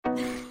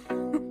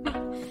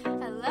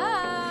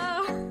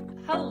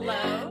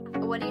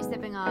What are you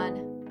sipping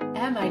on?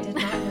 Em, I did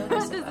not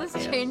notice Does about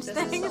this you. change This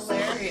things? is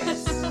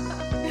hilarious.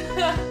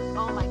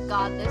 Oh my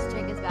god, this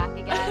chick is back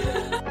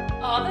again.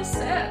 All the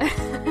sips.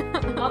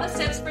 All the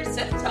sips for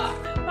Sip Talk.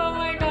 Oh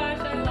my gosh,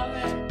 I love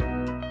it.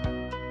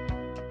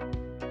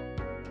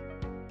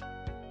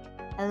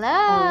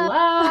 Hello.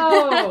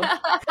 Hello.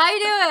 How you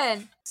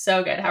doing?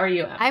 So good. How are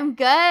you, Em? I'm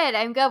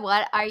good.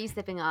 What are you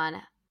sipping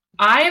on?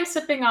 I am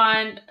sipping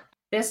on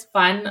this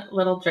fun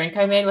little drink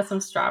I made with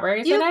some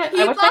strawberries in it.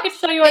 I wish I could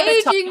show you at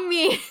the top. Aging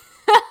me.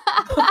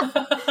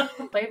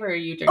 What flavor are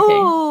you drinking?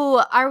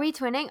 Oh, are we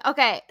twinning?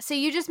 Okay, so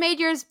you just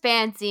made yours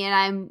fancy,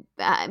 and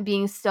I'm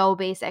being so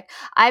basic.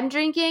 I'm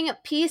drinking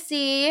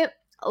PC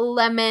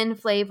lemon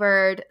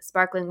flavored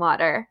sparkling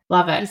water.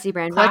 Love it. PC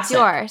brand. Classic.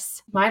 What's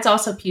yours? Mine's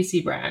also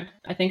PC brand.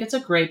 I think it's a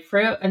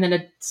grapefruit and then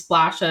a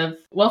splash of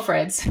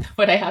Wilfred's,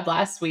 what I had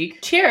last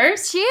week.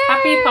 Cheers. Cheers.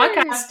 Happy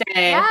podcast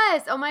day.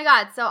 Yes. Oh my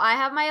God. So I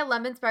have my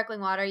lemon sparkling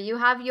water. You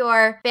have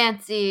your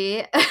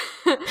fancy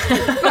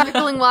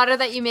sparkling water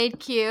that you made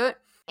cute.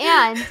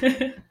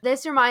 And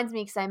this reminds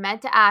me, because I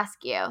meant to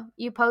ask you,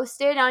 you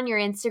posted on your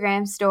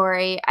Instagram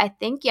story, I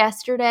think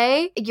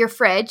yesterday, your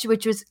fridge,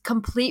 which was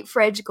complete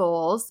fridge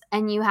goals,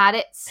 and you had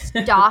it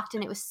stocked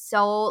and it was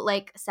so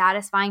like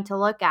satisfying to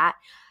look at.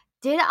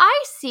 Did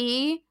I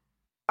see,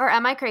 or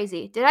am I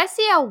crazy? Did I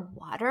see a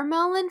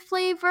watermelon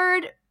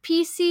flavored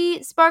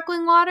PC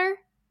sparkling water?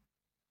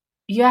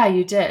 Yeah,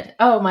 you did.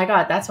 Oh my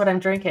God, that's what I'm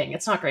drinking.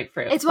 It's not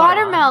grapefruit. It's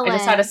watermelon. I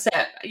just had a sip.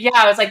 Yeah,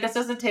 I was like, this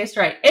doesn't taste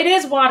right. It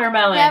is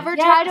watermelon. Never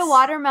tried a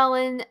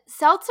watermelon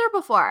seltzer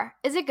before.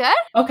 Is it good?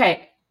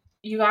 Okay,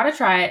 you gotta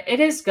try it. It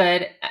is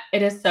good.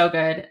 It is so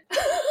good.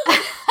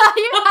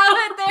 You have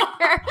it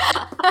there.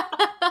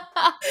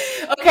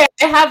 Okay,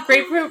 I have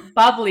grapefruit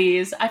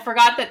bubblies. I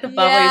forgot that the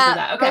bubblies were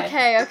that.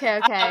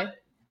 Okay.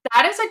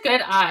 That is a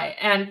good eye,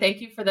 and thank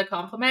you for the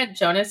compliment.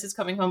 Jonas is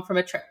coming home from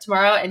a trip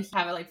tomorrow, and he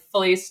have it like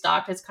fully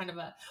stocked as kind of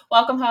a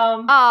welcome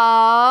home.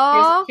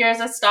 Oh,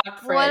 here's a stocked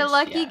fridge. What a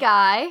lucky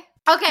guy.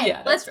 Okay,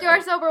 Yeah, let's do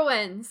our sober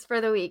wins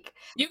for the week.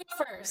 You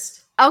go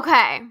first.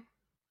 Okay,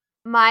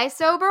 my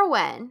sober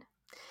win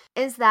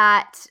is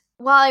that,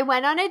 well, I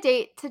went on a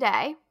date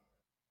today,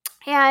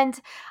 and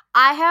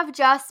I have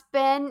just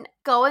been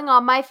going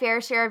on my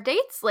fair share of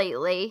dates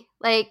lately.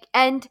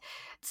 And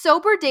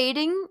sober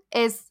dating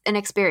is an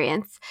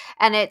experience,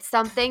 and it's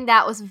something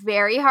that was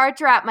very hard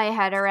to wrap my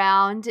head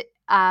around.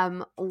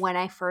 When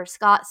I first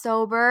got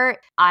sober,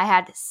 I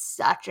had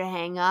such a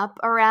hang up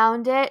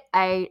around it.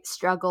 I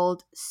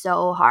struggled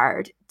so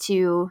hard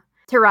to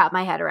wrap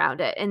my head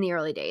around it in the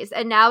early days.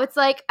 And now it's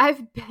like I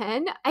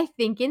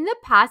think in the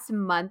past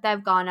month,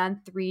 I've gone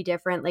on 3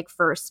 different like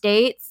first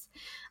dates,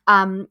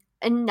 and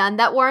none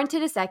that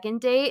warranted a second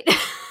date.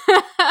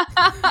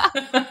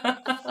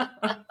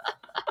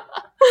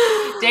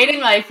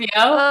 Dating life,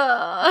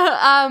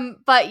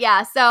 but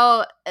yeah,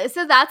 so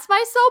that's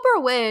my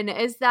sober win,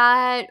 is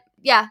that,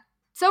 yeah,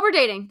 sober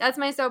dating. That's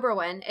my sober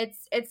win.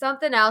 It's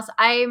something else.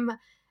 I'm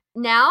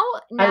now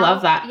I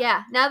love that.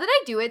 Yeah, now that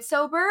I do it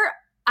sober,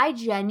 I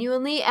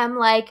genuinely am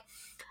like,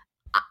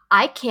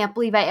 I can't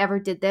believe I ever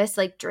did this,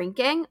 like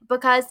drinking,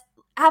 because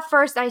at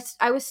first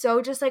I was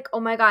so just like, oh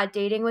my God,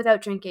 dating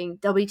without drinking,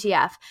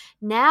 WTF.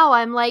 Now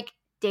I'm like,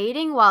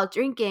 dating while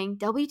drinking,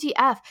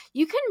 WTF.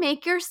 You can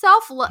make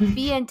yourself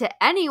be into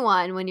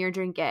anyone when you're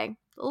drinking,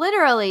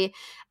 literally.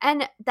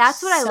 And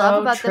that's what I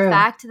love about the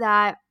fact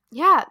that,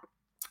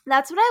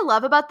 that's what I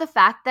love about the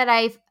fact that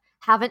I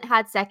haven't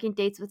had second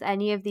dates with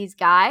any of these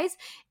guys,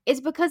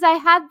 is because I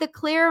had the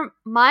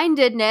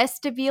clear-mindedness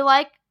to be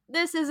like,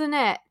 this isn't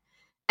it.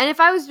 And if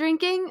I was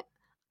drinking,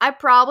 I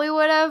probably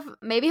would have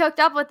maybe hooked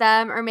up with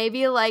them, or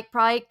maybe like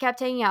probably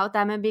kept hanging out with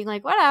them and being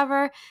like,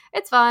 whatever,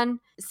 it's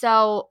fun.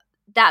 So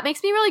that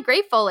makes me really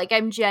grateful. Like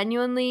I'm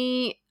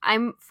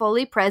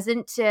fully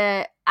present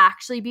to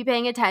actually be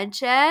paying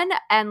attention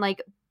and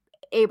like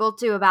able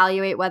to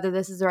evaluate whether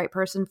this is the right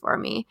person for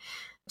me,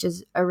 which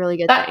is a really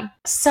good thing.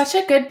 Such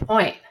a good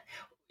point.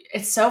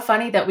 It's so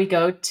funny that we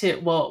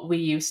we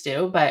used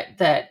to, but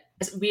that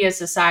we as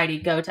society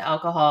go to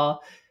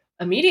alcohol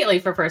immediately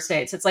for first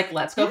dates. It's like,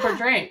 let's go for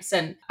drinks.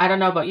 And I don't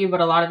know about you,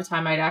 but a lot of the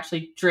time I'd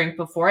actually drink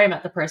before I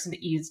met the person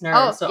to ease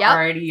nerves.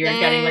 Already you're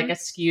getting like a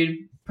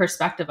skewed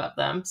perspective of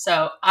them.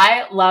 So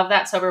I love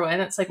that sober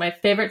win. It's like my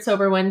favorite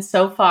sober win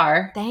so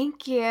far.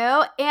 Thank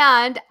you.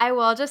 And I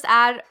will just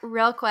add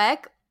real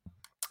quick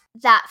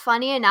that,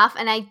 funny enough,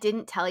 and I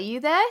didn't tell you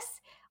this,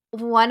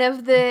 one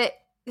of the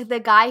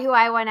guy who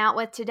I went out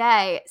with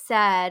today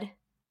said,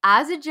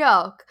 as a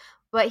joke,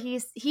 but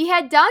he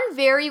had done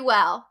very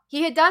well.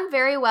 He had done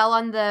very well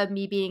on the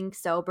me being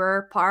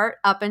sober part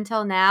up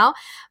until now.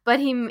 But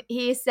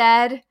he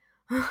said,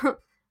 how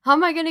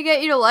am I going to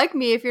get you to like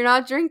me if you're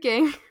not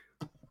drinking?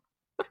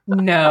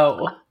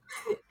 No.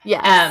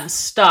 Yes.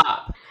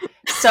 Stop.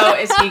 So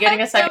is he getting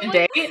a second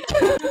date?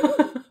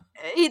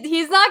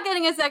 He's not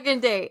getting a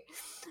second date.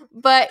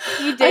 But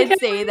he did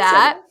say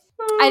that.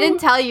 I didn't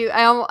tell you.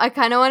 I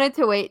kind of wanted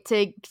to wait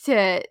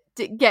to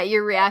to get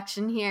your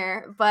reaction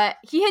here, but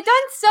he had done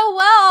so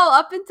well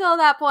up until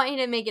that point. He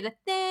didn't make it a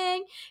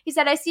thing. He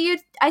said, I see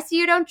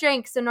you don't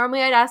drink, so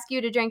normally I'd ask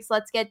you to drink, so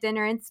let's get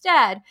dinner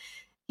instead.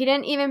 He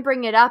didn't even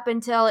bring it up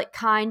until it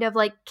kind of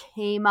like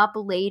came up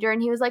later,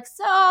 and he was like,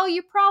 so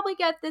you probably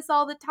get this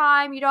all the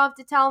time, you don't have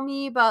to tell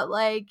me, but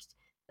like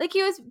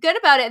he was good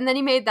about it. And then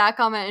he made that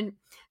comment, and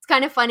it's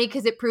kind of funny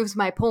because it proves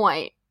my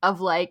point of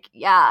like,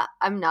 yeah,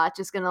 I'm not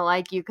just gonna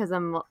like you because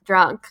I'm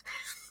drunk.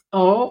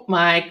 Oh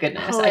my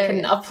goodness. Hilarious. I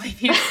cannot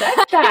believe you said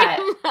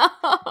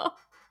that.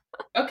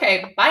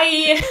 Okay,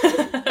 bye.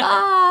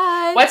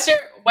 Bye. What's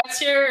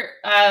your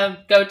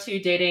go-to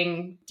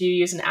dating? Do you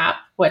use an app?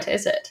 What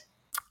is it?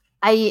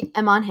 I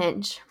am on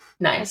Hinge.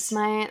 Nice.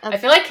 I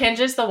feel like Hinge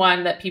is the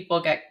one that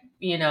people get,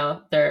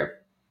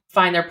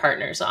 find their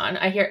partners on.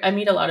 I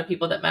meet a lot of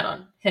people that met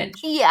on Hinge.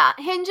 Yeah,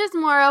 Hinge is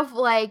more of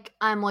like,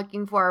 I'm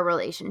looking for a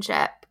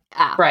relationship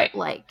app. Right.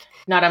 Like,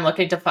 not I'm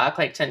looking to fuck,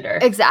 like Tinder.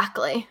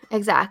 Exactly.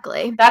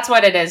 That's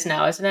what it is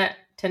now, isn't it?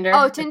 Tinder?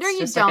 Oh, Tinder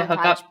you don't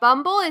touch.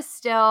 Bumble is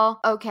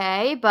still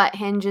okay, but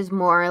Hinge is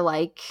more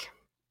like,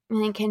 I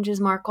think Hinge is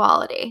more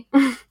quality.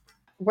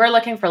 We're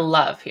looking for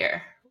love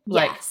here.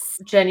 Yes.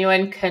 Like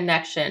genuine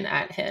connection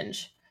at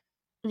Hinge.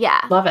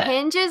 Yeah. Love it.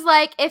 Hinge is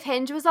like, if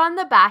Hinge was on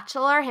The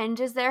Bachelor, Hinge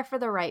is there for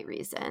the right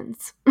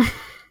reasons.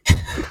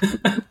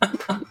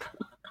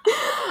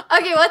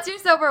 Okay, what's your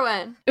sober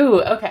win?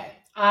 Ooh, okay.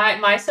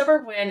 My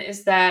sober win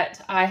is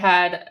that I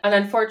had an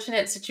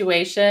unfortunate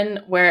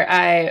situation where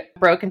I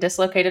broke and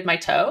dislocated my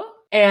toe,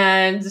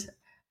 and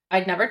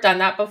I'd never done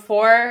that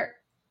before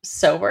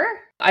sober.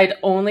 I'd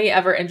only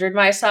ever injured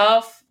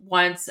myself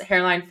once,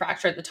 hairline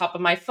fracture at the top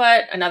of my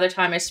foot. Another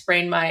time I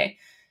sprained my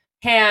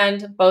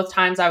hand. Both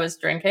times I was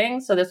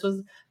drinking. So this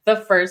was the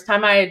first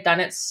time I had done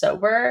it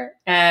sober.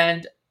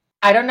 And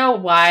I don't know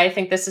why I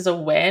think this is a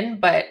win,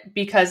 but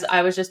because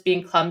I was just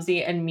being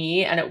clumsy and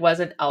me, and it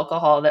wasn't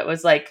alcohol that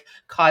was like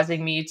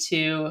causing me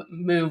to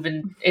move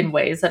in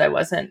ways that I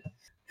wasn't.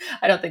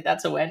 I don't think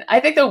that's a win. I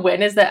think the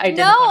win is that I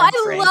didn't want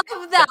to drink.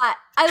 Love that.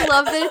 I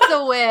love that it's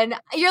a win.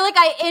 You're like,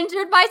 I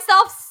injured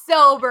myself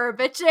sober,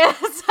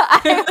 bitches.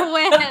 I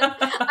win.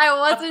 I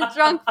wasn't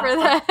drunk for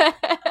this.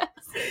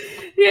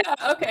 Yeah,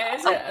 okay.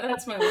 So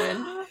that's my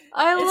win.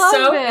 I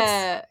love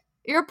it.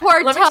 Your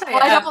poor toe.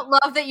 I don't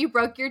love that you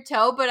broke your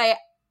toe, but I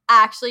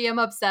actually am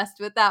obsessed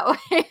with that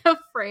way of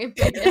framing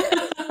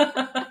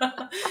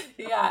it.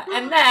 Yeah,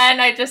 and then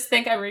I just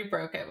think I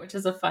re-broke it, which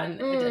is a fun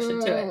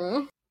addition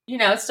to it.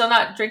 Still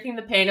not drinking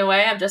the pain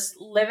away. I'm just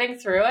living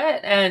through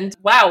it. And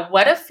wow,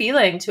 what a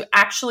feeling to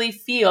actually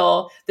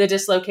feel the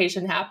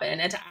dislocation happen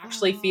and to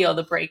actually feel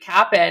the break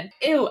happen.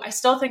 Ew, I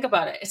still think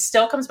about it. It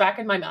still comes back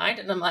in my mind,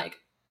 and I'm like,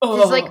 oh.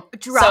 Just like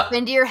drop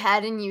into your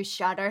head and you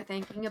shudder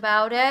thinking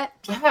about it.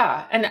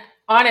 Yeah. And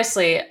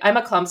honestly, I'm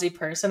a clumsy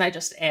person. I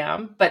just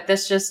am. But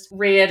this just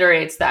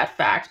reiterates that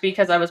fact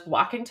because I was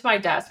walking to my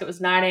desk. It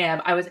was 9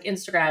 a.m. I was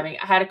Instagramming.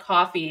 I had a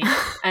coffee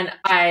and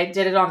I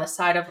did it on the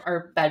side of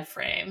our bed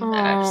frame. Aww.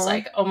 And I'm just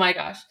like, oh my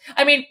gosh.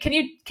 I mean, can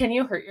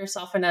you hurt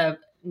yourself in a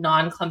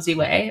non-clumsy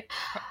way?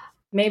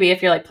 Maybe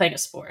if you're like playing a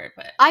sport,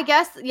 but I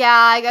guess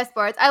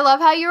sports. I love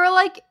how you were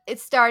like,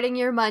 it's starting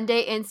your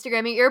Monday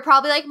Instagramming. You're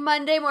probably like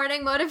Monday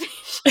morning motivation.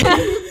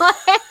 Like,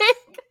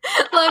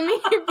 let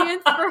me be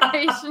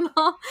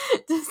inspirational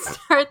to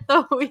start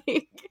the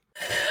week.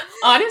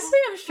 Honestly,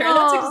 I'm sure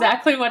that's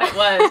exactly what it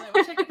was. I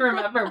wish I could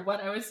remember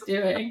what I was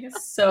doing.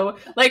 So,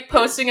 like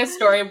posting a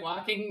story,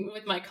 walking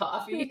with my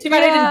coffee. Too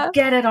bad I didn't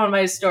get it on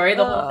my story,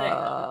 the whole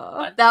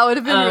thing. That would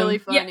have been really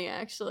funny,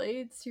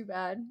 actually. It's too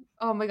bad.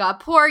 Oh my God,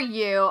 poor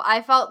you.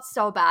 I felt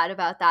so bad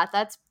about that.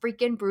 That's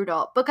freaking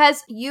brutal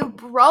because you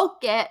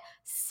broke it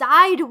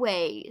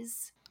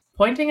sideways.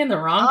 Pointing in the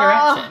wrong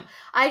direction.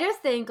 I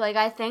just think,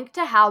 I think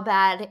to how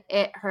bad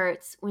it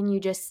hurts when you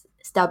just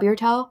stub your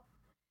toe.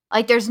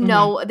 Like there's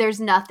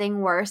nothing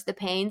worse, the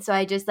pain. So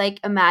I just like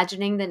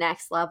imagining the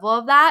next level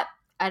of that.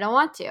 I don't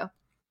want to.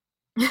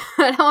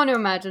 I don't want to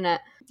imagine it.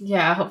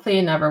 Yeah, hopefully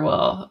you never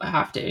will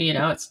have to.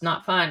 It's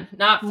not fun.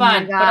 Not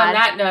fun. But on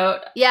that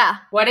note,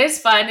 what is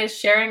fun is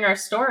sharing our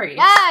stories.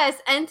 Yes,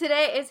 and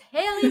today is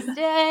Hayley's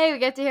day. We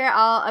get to hear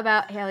all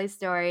about Hayley's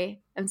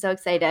story. I'm so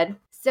excited.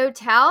 So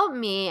tell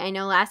me, I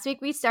know last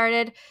week we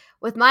started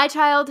with my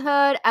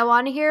childhood. I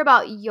want to hear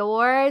about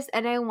yours,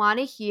 and I want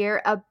to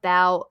hear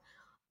about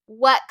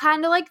what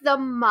kind of like the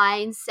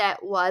mindset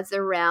was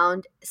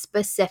around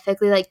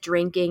specifically like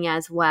drinking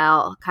as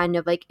well, kind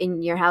of like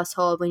in your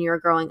household when you were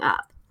growing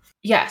up.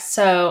 Yeah,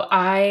 so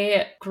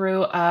I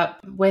grew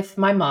up with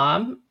my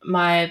mom.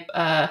 My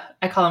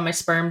I call him my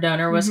sperm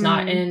donor, was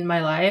not in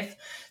my life.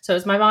 So it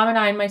was my mom and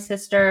I and my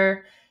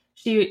sister.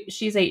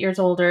 She's 8 years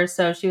older,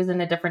 so she was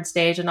in a different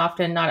stage and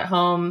often not at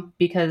home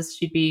because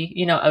she'd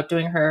be, out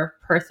doing her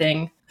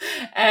thing.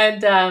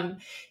 And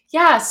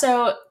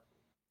so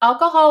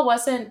alcohol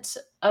wasn't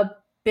a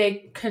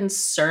big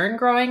concern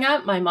growing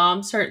up. My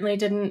mom certainly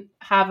didn't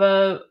have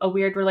a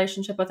weird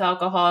relationship with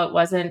alcohol. It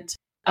wasn't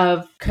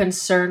of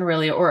concern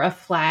really or a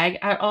flag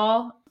at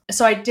all.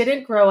 So I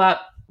didn't grow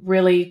up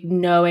really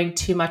knowing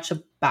too much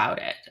about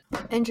it.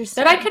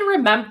 Interesting. That I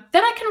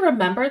can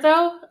remember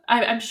though.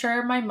 I'm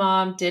sure my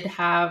mom did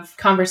have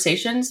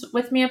conversations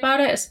with me about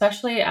it,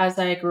 especially as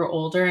I grew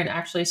older and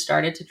actually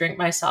started to drink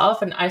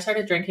myself. And I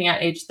started drinking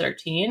at age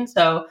 13.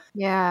 So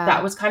Yeah.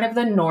 that was kind of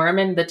the norm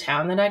in the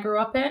town that I grew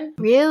up in.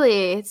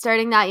 Really?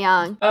 Starting that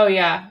young? Oh,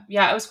 yeah.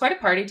 Yeah, it was quite a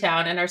party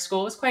town, and our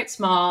school was quite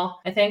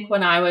small. I think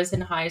when I was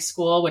in high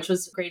school, which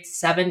was grades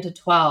 7 to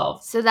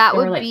 12, So that there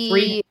were would like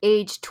be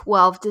age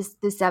 12 to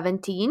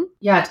 17?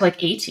 yeah, to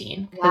like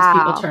 18, because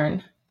people Wow. turn.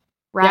 Yeah.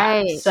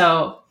 Right.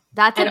 So,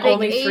 That's a and big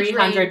only age range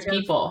 300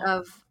 people.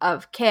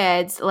 of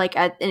kids, like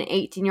an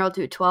 18-year-old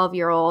to a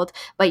 12-year-old,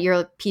 but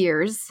your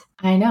peers.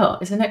 I know.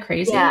 Isn't it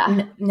crazy?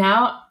 Yeah.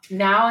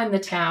 Now in the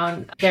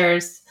town,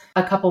 there's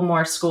a couple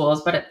more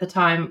schools, but at the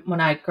time when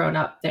I'd grown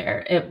up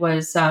there, it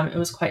was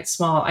quite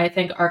small. I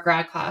think our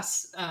grad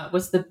class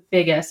was the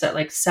biggest at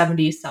like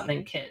 70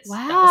 something kids.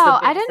 That was the Wow.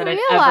 I biggest didn't that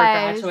I'd ever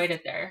realize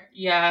graduated there. it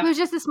Yeah. was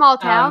just a small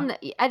town. Um,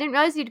 I didn't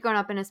realize you'd grown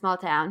up in a small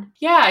town.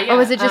 yeah, Or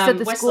was yeah. it just that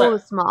the school Whistler.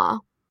 was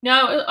small?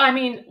 No, I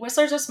mean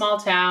Whistler's a small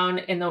town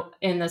in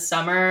the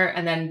summer,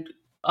 and then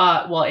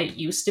well, it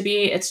used to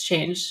be. It's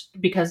changed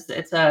because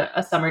it's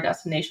a summer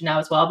destination now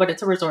as well, but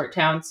it's a resort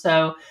town,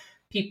 so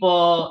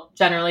people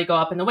generally go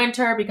up in the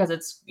winter because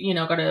it's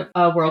go to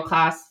a world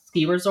class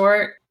ski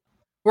resort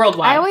I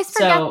worldwide. always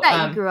forget So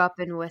that you grew up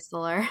in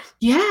Whistler.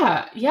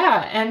 yeah,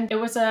 and it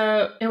was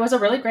a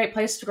really great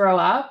place to grow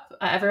up.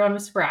 Everyone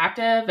was super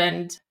active,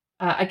 and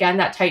again,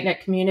 that tight knit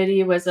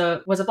community was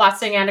a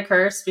blessing and a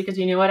curse because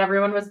you knew what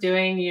everyone was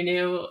doing, you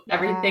knew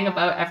everything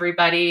about Yeah.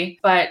 everybody.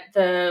 But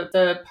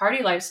the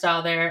party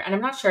lifestyle there, and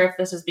I'm not sure if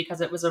this is because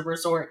it was a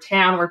resort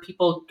town where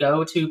people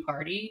go to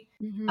party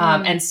Mm-hmm.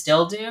 and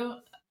still do,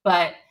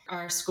 but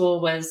our school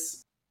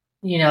was,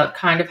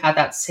 kind of had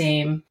that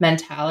same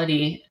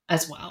mentality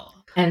as well.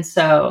 And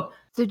so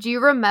So do you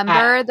at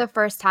remember the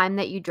first time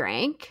that you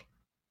drank?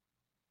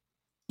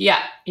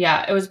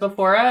 yeah, it was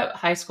before a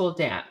high school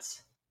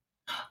dance.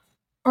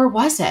 Or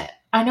was it?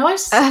 I know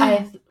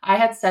I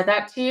had said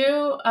that to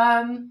you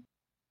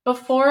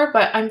before,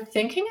 but I'm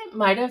thinking it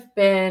might have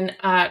been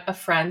at a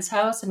friend's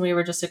house and we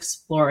were just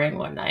exploring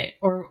one night,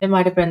 or it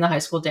might have been the high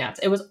school dance.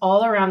 It was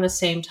all around the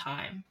same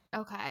time.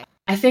 Okay.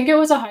 I think it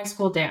was a high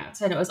school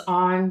dance and it was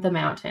on the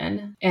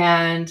mountain,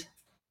 and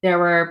there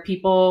were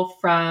people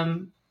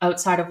from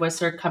outside of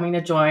Whistler coming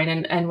to join,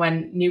 and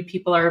when new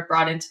people are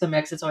brought into the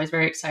mix, it's always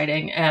very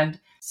exciting. And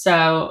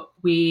so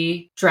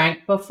we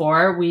drank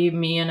before,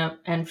 me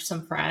and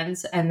some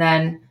friends, and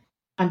then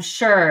I'm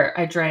sure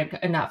I drank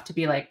enough to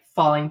be like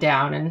falling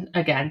down and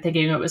again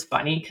thinking it was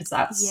funny because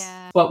that's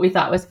Yeah. what we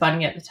thought was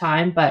funny at the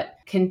time, but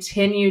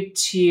continued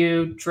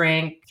to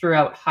drink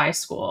throughout high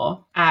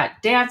school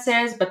at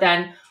dances, but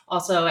then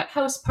also at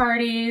house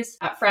parties,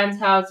 at friends'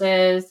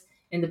 houses,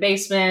 in the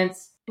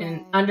basements, in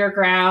Right.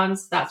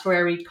 undergrounds. That's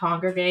where we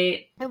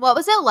congregate. And what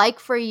was it like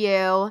for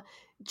you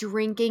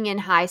drinking in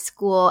high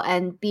school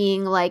and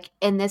being like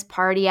in this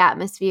party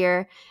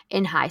atmosphere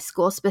in high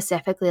school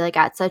specifically, like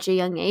at such a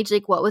young age?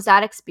 Like, what was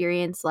that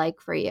experience like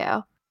for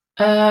you?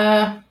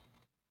 Uh,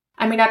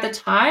 I mean, at the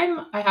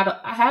time, I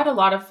had a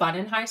lot of fun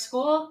in high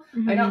school.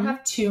 I don't Mm-hmm.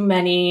 have too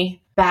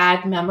many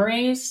bad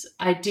memories.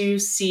 I do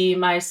see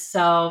my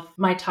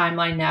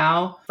timeline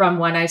now from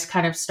when I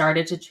kind of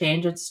started to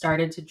change and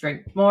started to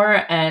drink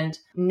more. And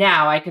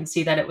now I can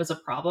see that it was a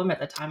problem. At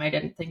the time, I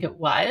didn't think it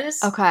was.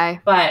 Okay.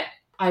 But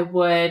I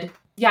would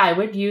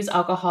use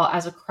alcohol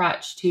as a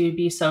crutch to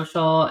be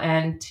social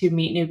and to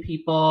meet new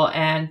people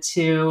and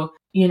to,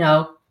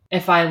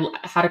 if I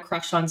had a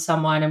crush on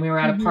someone and we were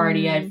at a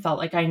party, I Mm-hmm. felt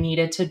like I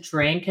needed to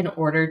drink in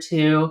order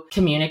to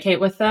communicate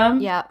with them.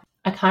 Yep.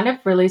 I kind of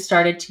really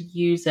started to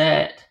use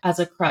it as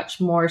a crutch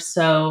more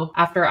so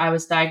after I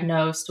was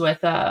diagnosed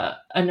with a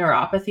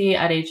neuropathy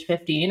at age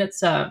 15.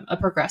 It's a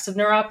progressive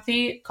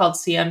neuropathy called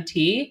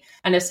CMT.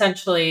 And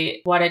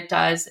essentially what it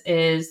does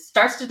is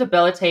starts to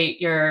debilitate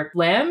your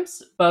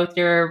limbs, both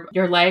your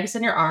legs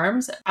and your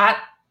arms. At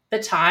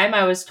the time,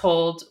 I was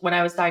told when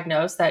I was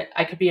diagnosed that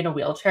I could be in a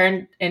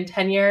wheelchair in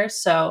 10 years.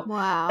 So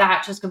Wow.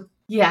 that just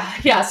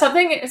yeah,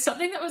 something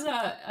that was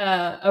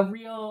a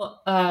real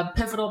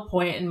pivotal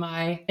point in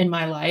my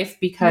life No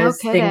because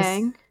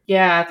kidding.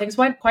 things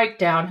went quite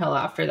downhill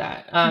after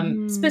that.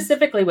 Mm-hmm.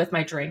 Specifically with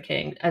my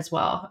drinking as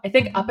well. I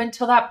think up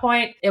until that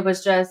point it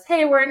was just,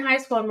 hey, we're in high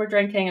school and we're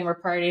drinking and we're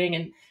partying,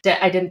 and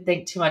I didn't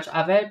think too much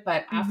of it.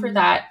 But Mm-hmm.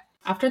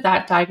 after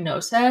that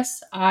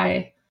diagnosis,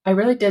 I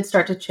really did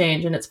start to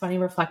change, and it's funny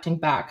reflecting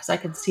back because I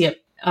could see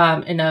it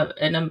in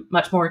a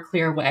much more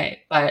clear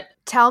way. But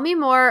Tell me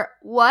more.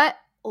 What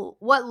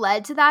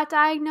led to that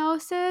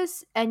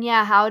diagnosis? And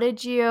yeah, how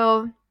did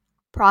you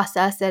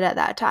process it at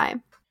that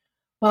time?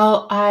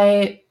 well,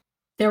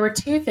 there were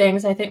two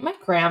things. I think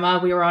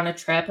we were on a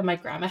trip and my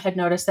grandma had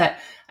noticed that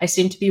I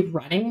seemed to be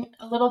running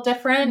a little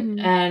different.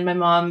 Mm-hmm. And my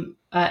mom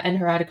and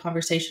her had a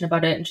conversation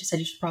about it. And she said,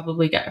 you should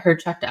probably get her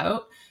checked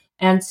out.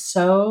 And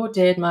so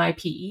did my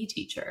PE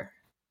teacher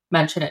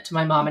mention it to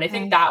my mom. And I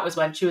think Okay. that was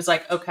when she was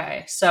like,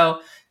 okay. So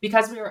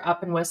because we were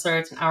up in Whistler,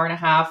 it's an hour and a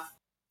half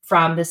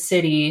from the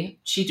city.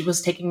 She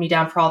was taking me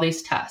down for all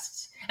these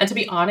tests. And to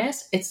be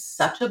honest, it's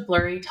such a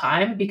blurry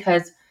time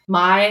because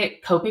my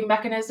coping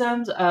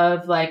mechanisms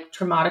of like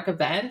traumatic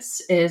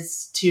events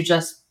is to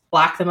just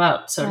black them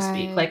out, so to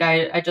speak. Like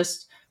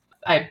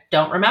I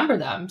don't remember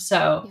them.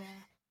 So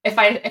Yeah.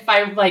 if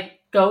I like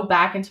go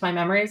back into my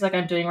memories like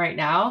I'm doing right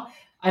now,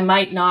 I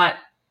might not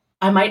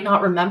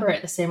remember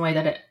it the same way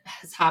that it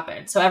has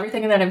happened. So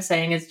everything that I'm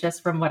saying is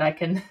just from what I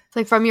can It's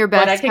like from your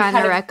what I best can kind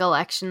of kind of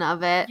recollection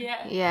of it.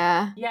 yeah.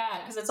 Yeah. Yeah,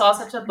 because it's all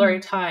such a blurry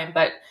time.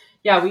 But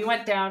yeah, we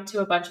went down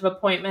to a bunch of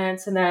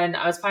appointments and then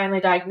I was finally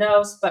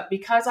diagnosed. But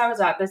because I was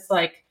at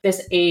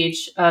this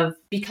age of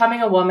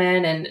becoming a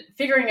woman and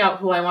figuring out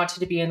who I wanted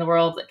to be in the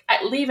world, like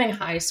at leaving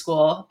high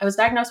school, I was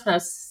diagnosed when I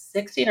was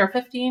 16 or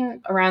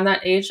 15, around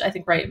that age, I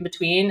think right in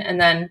between.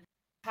 And then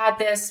had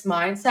this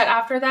mindset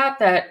after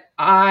that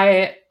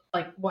I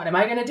like, what am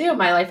I going to do?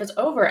 My life is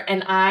over.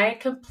 And I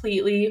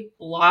completely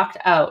blocked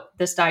out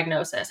this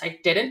diagnosis. I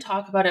didn't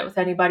talk about it with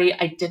anybody.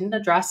 I didn't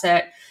address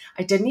it.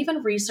 I didn't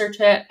even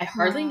research it. I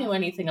hardly knew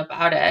anything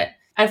about it.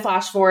 And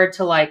flash forward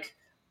to like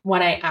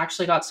when I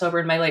actually got sober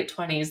in my late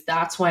 20s,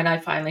 that's when I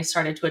finally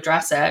started to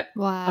address it.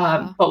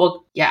 Wow.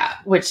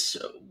 Which,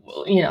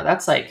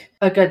 that's like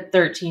a good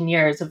 13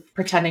 years of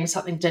pretending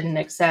something didn't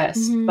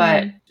exist.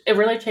 But it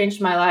really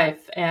changed my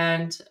life.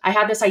 And I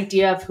had this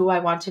idea of who I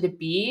wanted to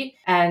be,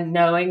 and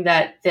knowing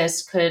that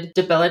this could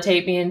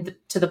debilitate me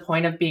to the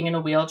point of being in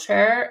a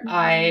wheelchair,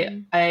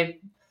 I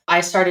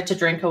started to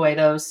drink away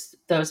those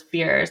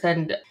fears.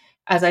 And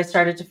as I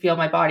started to feel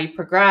my body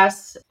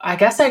progress, I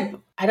guess I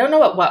don't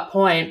know at what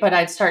point, but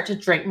I'd start to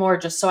drink more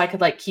just so I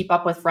could like keep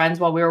up with friends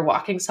while we were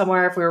walking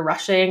somewhere if we were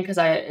rushing, because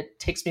it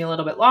takes me a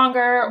little bit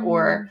longer,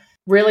 or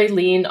really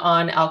leaned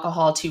on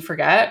alcohol to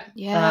forget.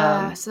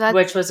 Yeah. So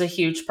which was a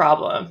huge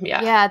problem.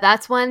 Yeah. Yeah,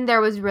 that's when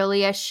there was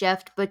really a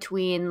shift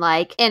between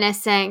like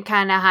innocent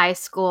kind of high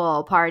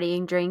school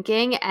partying,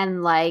 drinking,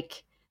 and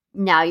like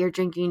now you're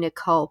drinking to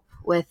cope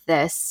with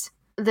this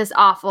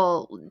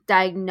awful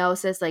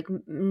diagnosis, like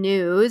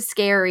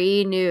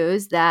scary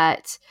news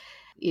that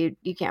you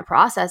can't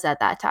process at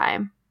that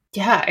time.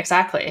 Yeah,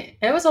 exactly.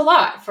 It was a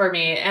lot for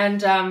me.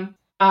 And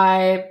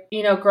I,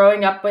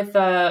 growing up with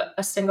a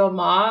single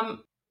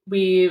mom,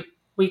 we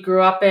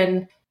grew up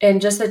in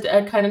just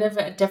a kind of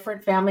a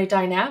different family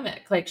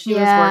dynamic. Like she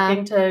was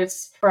working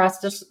for us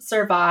to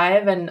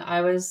survive, and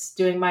I was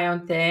doing my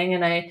own thing.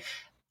 And I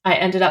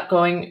ended up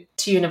going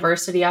to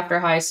university after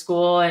high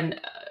school,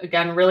 and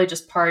again, really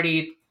just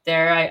partied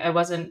there. I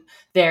wasn't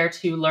there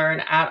to learn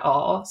at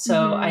all.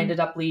 So I ended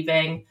up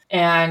leaving.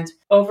 And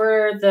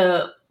over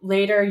the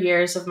later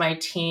years of my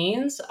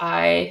teens,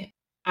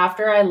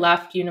 after I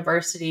left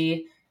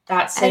university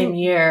that same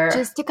year.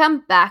 Just to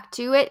come back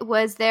to it,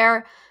 was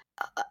there,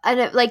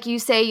 like you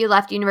say, you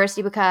left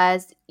university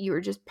because you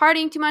were just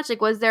partying too much?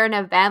 Like, was there an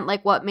event?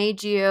 Like, what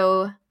made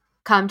you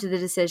come to the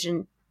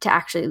decision to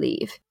actually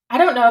leave? I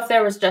don't know if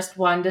there was just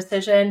one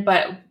decision,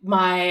 but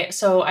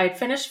so I'd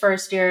finished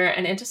first year,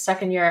 and into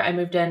second year, I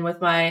moved in with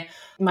my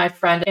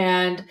friend,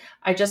 and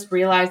I just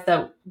realized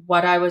that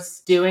what I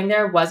was doing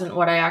there wasn't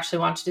what I actually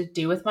wanted to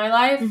do with my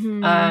life.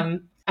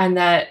 And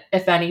that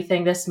if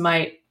anything, this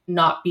might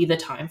not be the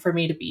time for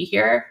me to be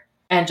here,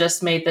 and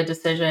just made the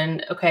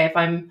decision, okay,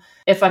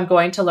 if I'm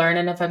going to learn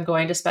and if I'm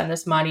going to spend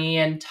this money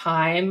and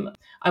time,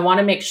 I want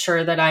to make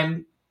sure that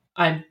I'm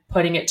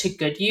putting it to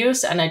good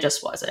use, and I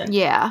just wasn't.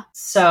 Yeah.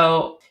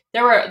 So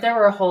there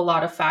were a whole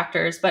lot of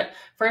factors, but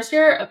first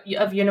year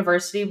of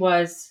university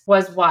was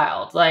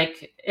wild.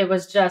 Like it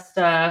was just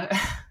a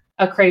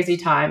crazy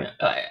time.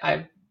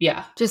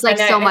 Just like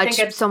so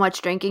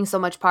much drinking, so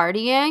much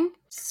partying.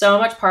 So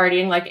much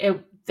partying. Like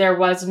there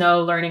was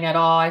no learning at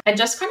all, and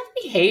just kind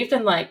of behaved.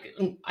 And like,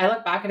 I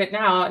look back at it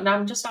now and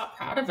I'm just not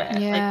proud of it.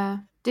 Yeah. Like,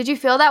 did you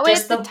feel that way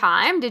at the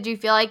time? Did you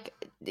feel like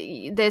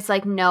this,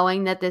 like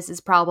knowing that this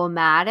is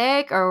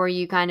problematic, or were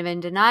you kind of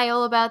in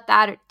denial about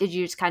that, or did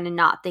you just kind of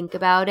not think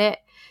about it?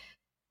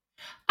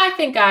 I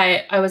think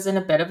I was in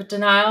a bit of a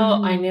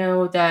denial. I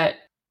knew that,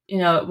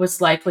 it was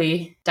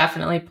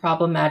definitely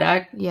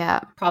problematic. Yeah.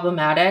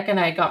 Problematic. And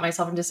I got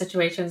myself into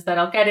situations that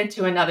I'll get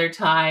into another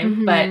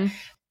time. But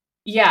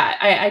yeah,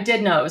 I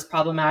did know it was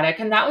problematic.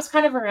 And that was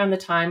kind of around the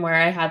time where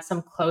I had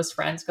some close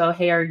friends go,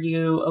 hey, are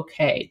you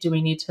okay? Do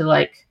we need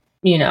to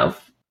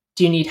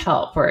do you need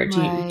help, or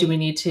do we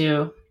need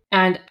to?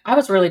 And I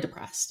was really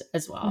depressed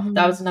as well.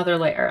 That was another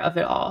layer of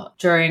it all.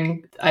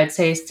 During, I'd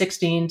say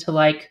 16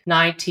 to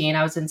 19,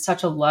 I was in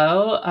such a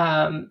low.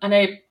 And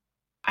I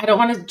don't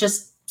want to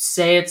just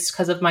say it's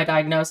because of my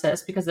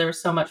diagnosis, because there was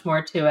so much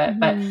more to it.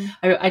 But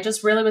I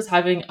just really was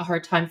having a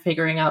hard time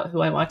figuring out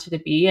who I wanted to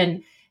be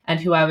and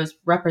who I was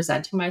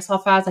representing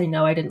myself as. I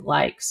know I didn't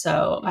like.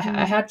 So I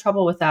had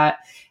trouble with that.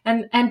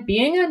 And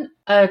being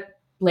a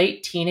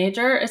late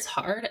teenager is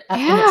hard in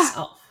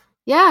itself.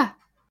 Yeah.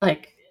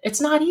 Like,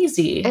 it's not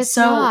easy. It's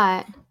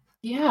not.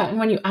 Yeah, and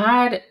when you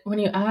add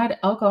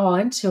alcohol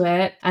into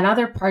it and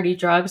other party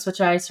drugs, which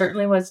I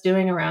certainly was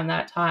doing around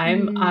that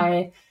time,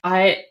 Mm,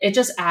 it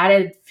just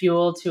added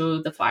fuel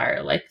to the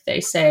fire. Like they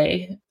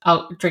say,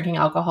 drinking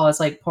alcohol is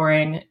like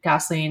pouring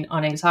gasoline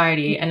on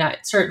anxiety, and I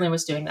certainly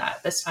was doing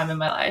that this time in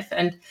my life.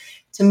 And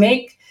to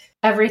make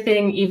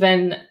everything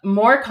even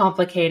more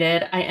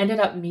complicated, I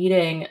ended up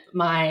meeting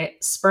my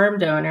sperm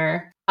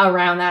donor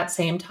around that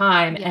same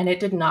time, yeah. and it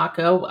did not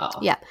go well.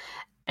 Yeah.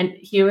 And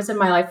he was in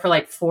my life for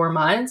like 4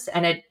 months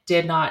and it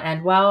did not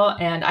end well.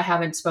 And I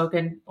haven't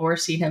spoken or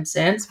seen him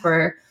since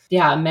for,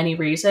 yeah, many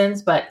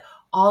reasons. But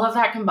all of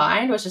that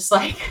combined was just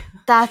like,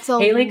 That's a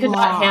Hayley could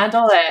not lot.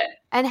 handle it.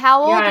 And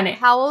Yeah. And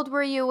how old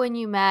were you when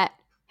you met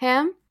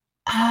him?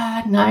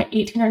 not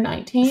 18 or So you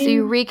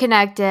 19.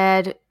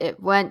 reconnected,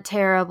 it went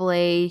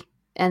terribly,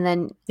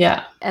 and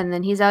Yeah.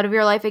 then he's out of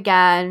your life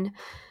again.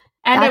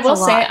 And I That's a will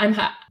say,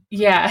 lot.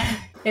 yeah,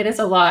 it is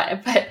a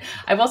lot, but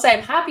I will say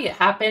I'm happy it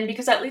happened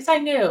because at least I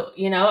knew,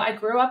 I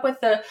grew up with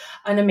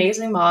an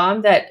amazing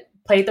mom that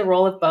played the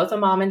role of both a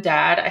mom and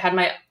dad. I had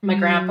my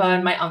grandpa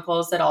and Mm, my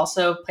uncles that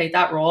also played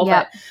that role,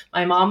 yep. but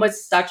my mom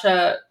was such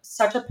a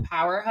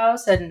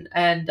powerhouse and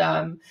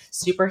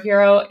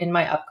superhero in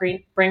my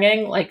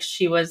upbringing. Like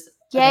she was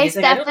Yay,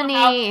 amazing. I don't know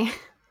how. Stephanie.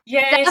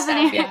 Yay, Steph!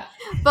 Stephanie. Yeah.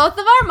 Both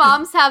of our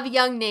moms have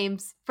young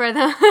names for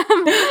them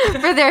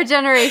for their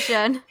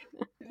generation.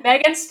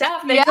 Meg and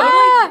Steph, they Yeah.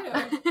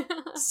 totally do.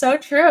 So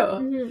true.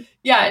 Mhm.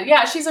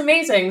 Yeah, she's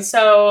amazing.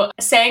 So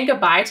saying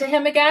goodbye to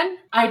him again,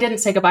 I didn't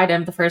say goodbye to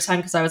him the first time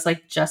because I was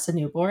like just a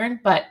newborn,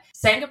 but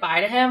saying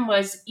goodbye to him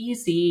was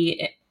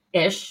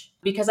easy-ish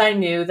because I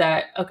knew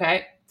that,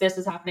 okay, this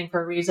is happening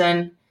for a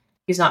reason.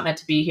 He's not meant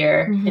to be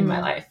here in my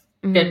Mhm. life.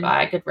 Mhm.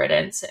 Goodbye, good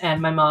riddance.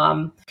 And my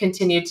mom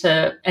continued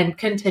to and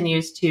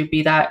continues to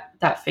be that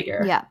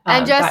figure, Yeah.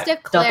 And just to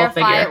that double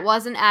clarify, it figure.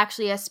 wasn't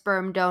actually a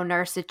sperm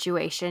donor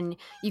situation.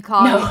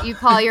 No. You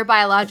call your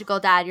biological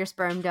dad your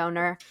sperm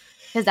donor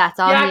because that's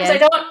all Yeah, he because I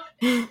is.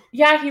 don't.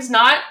 Yeah, he's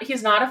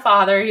not a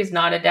father. He's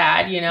not a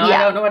dad. I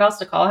Yeah. don't know what else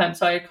to call him,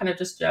 so I kind of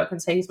just joke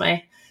and say he's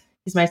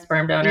my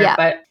sperm donor. Yeah.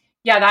 But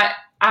yeah, that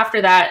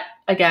after that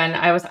again,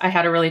 I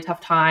had a really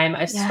tough time.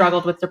 I Yeah.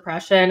 struggled with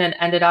depression and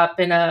ended up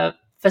in a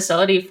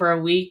facility for a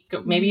week,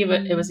 maybe it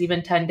Mm. was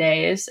even 10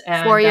 days. For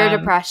And your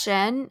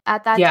depression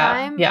at that yeah,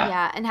 time? yeah,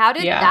 Yeah. And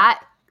yeah.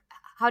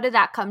 how did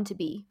that come to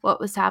be? What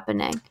was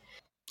happening?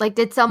 Like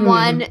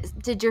Hmm.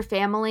 did your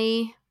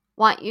family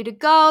want you to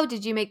go?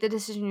 Did you make the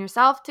decision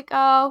yourself to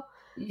go?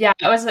 Yeah,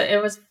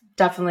 it was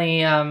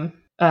definitely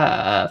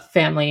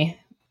family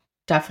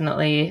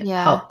definitely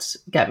Yeah. helped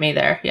get me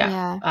there.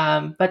 Yeah.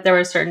 Yeah. But there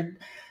were certain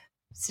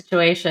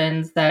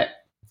situations that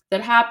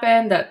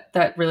happened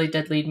that really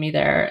did lead me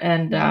there.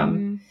 And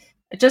Mhm.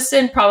 just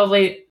in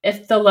probably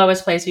if the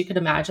lowest place you could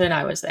imagine,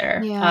 I was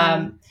there.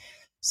 Yeah.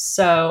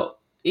 So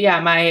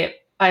yeah,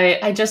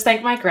 I just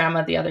thanked my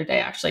grandma the other day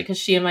actually because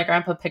she and my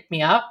grandpa picked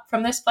me up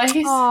from this place,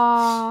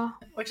 Aw.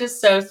 which is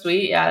so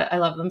sweet. Yeah, I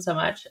love them so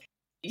much.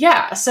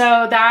 Yeah,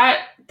 so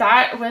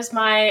that was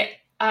my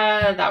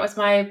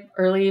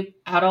early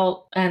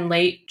adult and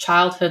late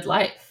childhood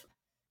life.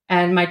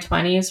 And my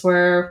 20s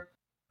were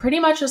pretty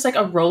much just like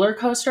a roller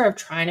coaster of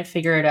trying to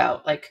figure it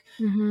out. Like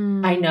I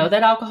know Mhm.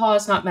 that alcohol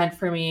is not meant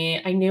for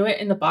me. I knew it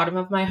in the bottom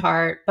of my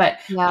heart, but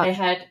I Yep.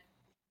 had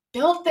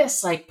built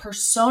this like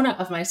persona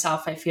of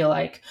myself, I feel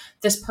like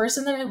this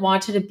person that I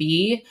wanted to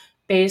be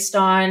based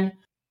on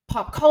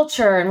pop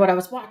culture and what I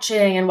was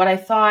watching and what I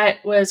thought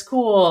was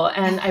cool.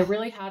 And I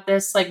really had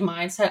this like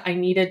mindset I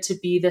needed to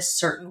be this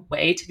certain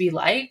way to be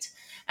liked.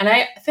 And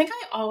I think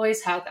I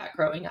always had that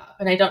growing up.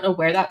 And I don't know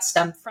where that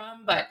stemmed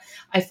from, but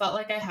I felt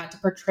like I had to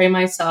portray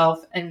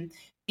myself and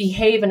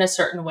behave in a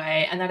certain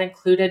way. And that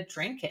included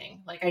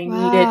drinking. Like I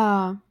needed,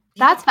 Wow.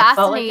 yeah, That's I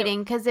felt like it.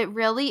 fascinating because it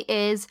really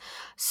is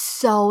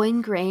so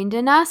ingrained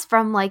in us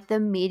from like the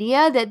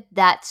media that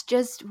that's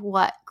just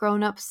what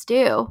grown-ups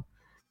do.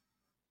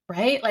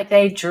 Right? Like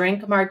they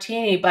drink a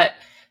martini, but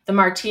the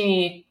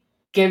martini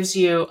gives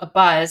you a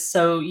buzz,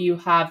 so you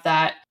have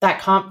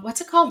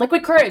what's it called?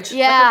 Liquid courage. Liquid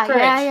Yeah, yeah,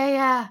 courage. yeah,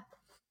 yeah.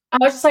 I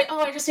was just like, oh,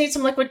 I just need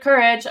some liquid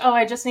courage. Oh,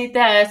 I just need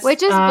this.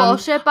 Which is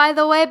bullshit, by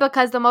the way,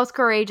 because the most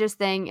courageous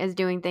thing is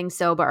doing things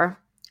sober.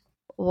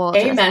 We'll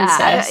just Amen,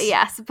 add, sis.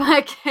 yes,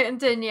 but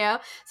continue.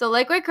 So,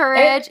 liquid It,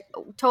 courage,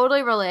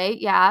 totally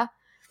relate. Yeah.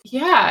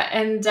 yeah,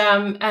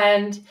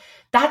 and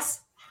that's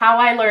how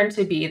I learned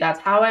to be. That's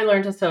how I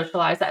learned to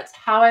socialize. That's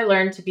how I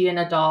learned to be an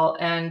adult.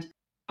 And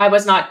I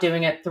was not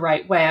doing it the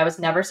right way. I was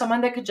never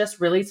someone that could just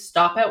really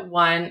stop at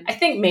one. I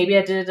think maybe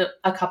I did it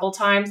a couple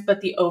times,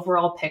 but the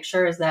overall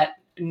picture is that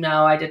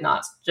no, I did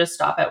not just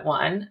stop at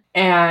one.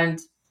 And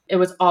it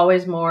was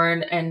always more.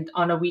 And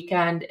on a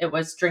weekend, it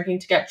was drinking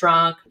to get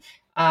drunk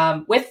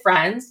with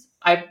friends.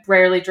 I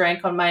rarely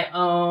drank on my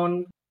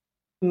own.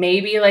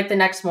 Maybe like the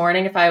next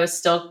morning, if I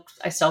still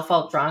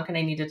felt drunk and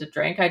I needed to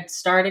drink, I'd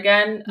start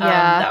again.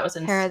 Yeah. That was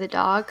Hair of the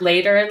dog.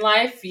 later in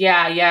life.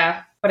 Yeah,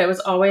 yeah. But it was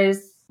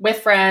always with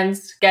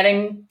friends,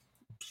 getting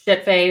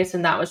shit faced,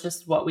 and that was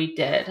just what we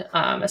did,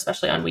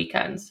 especially on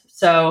weekends.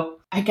 So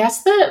I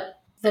guess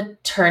the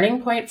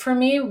turning point for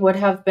me would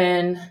have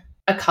been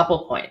a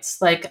couple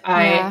points. Like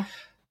Yeah.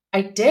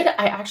 I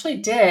actually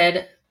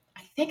did,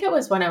 I think it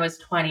was when I was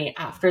 20,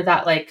 after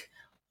that like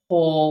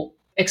whole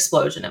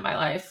explosion in my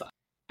life.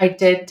 I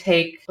did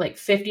take like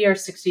 50 or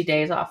 60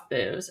 days off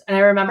booze. And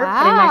I remember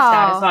putting my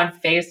status Wow. on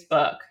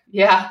Facebook.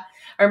 Yeah.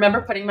 I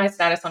remember putting my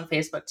status on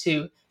Facebook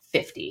to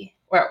 50,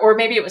 or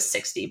maybe it was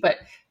 60, but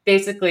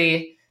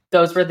basically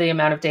those were the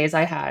amount of days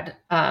I had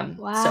sober at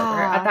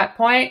Wow. that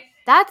point.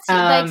 That's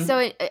like, Um,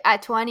 so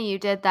at 20 you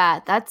did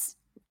that. That's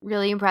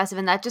really impressive,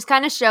 and that just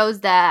kind of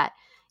shows that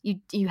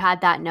you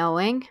had that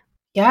knowing.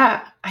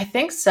 Yeah, I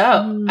think so.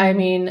 I Mm.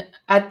 mean,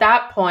 at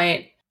that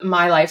point,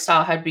 my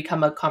lifestyle had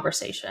become a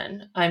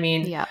conversation. I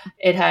mean, Yeah.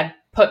 it had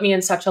put me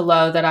in such a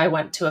low that I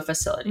went to a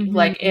facility.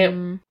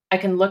 Mhm. I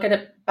can look at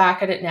it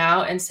back at it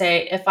now and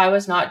say, if I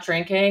was not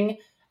drinking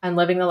and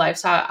living the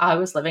lifestyle I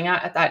was living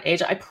at that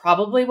age, I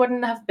probably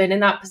wouldn't have been in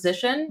that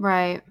position.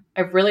 Right.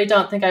 I really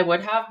don't think I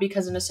would have,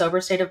 because in a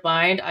sober state of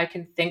mind, I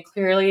can think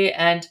clearly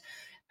and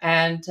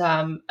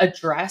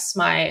address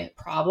my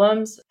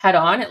problems head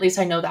on. At least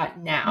I know that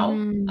now.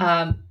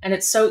 Mhm. And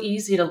it's so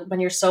easy to, when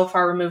you're so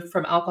far removed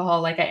from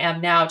alcohol, like I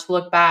am now, to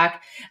look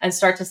back and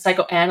start to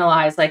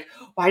psychoanalyze, like,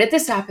 why did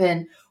this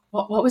happen?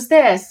 What was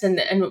this? And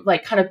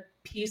like kind of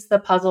piece the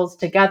puzzles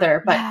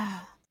together. But Yeah.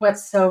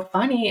 what's so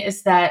funny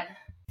is that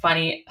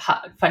funny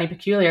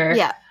peculiar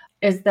Yeah.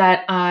 is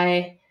that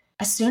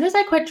as soon as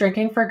I quit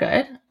drinking for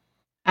good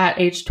at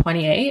age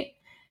 28,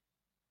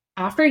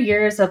 after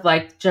years of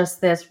like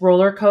just this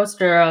roller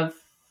coaster of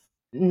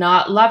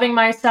not loving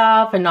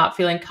myself and not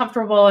feeling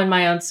comfortable in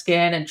my own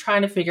skin and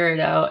trying to figure it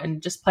out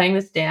and just playing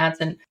this dance,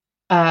 and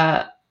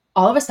uh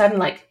all of a sudden,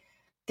 like,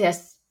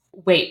 this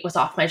weight was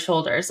off my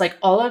shoulders. Like,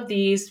 all of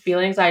these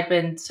feelings I'd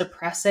been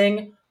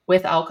suppressing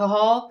with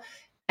alcohol,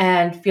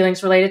 and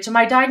feelings related to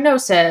my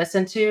diagnosis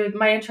and to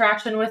my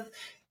interaction with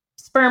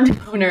sperm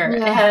donor,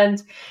 Yeah.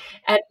 and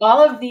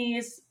all of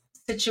these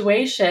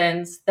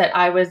situations that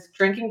I was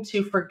drinking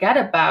to forget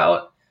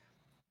about,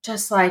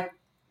 just like,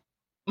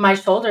 my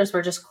shoulders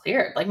were just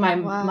cleared. Like, I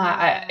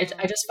Wow.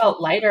 just felt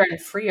lighter and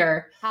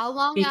freer, How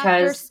long after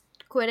because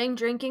quitting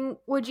drinking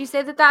would you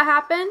say that that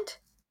happened?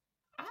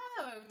 I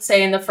would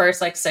say in the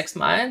first like 6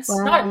 months,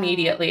 not Wow.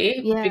 immediately,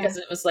 Yeah. because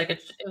it was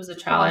a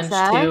challenge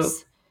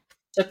Process.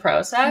 to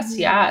process.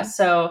 Yeah. Mhm.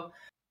 So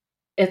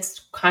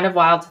it's kind of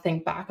wild to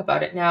think back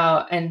about it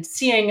now and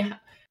seeing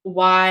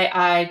why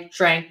I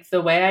drank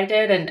the way I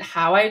did and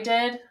how I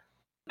did.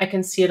 I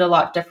can see it a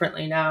lot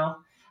differently now.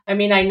 I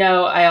mean, I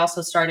know I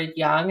also started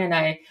young, and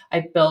I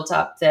built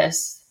up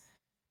this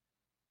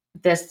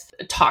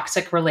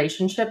toxic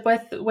relationship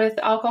with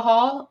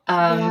alcohol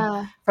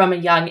Yeah. from a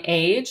young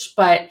age,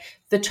 but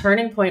the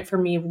turning point for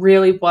me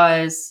really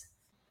was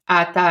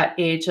at that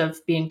age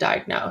of being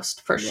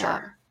diagnosed, for Yeah.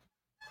 sure.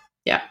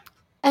 Yeah.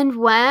 And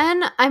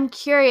when I'm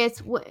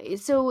curious,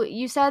 so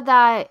you said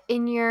that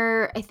in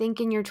your, I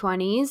think in your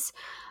 20s,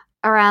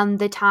 around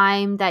the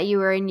time that you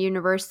were in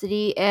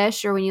university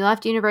ish, or when you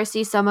left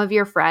university, some of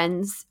your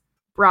friends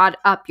brought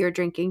up your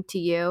drinking to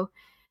you.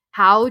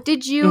 How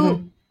did you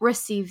Hmm.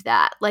 receive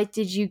that? Like,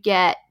 did you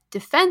get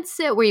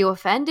defensive? Were you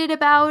offended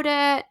about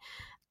it?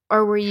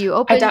 Or were you I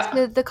open do-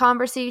 to the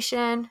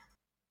conversation?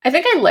 I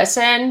think I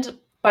listened,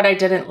 but I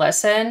didn't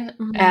listen,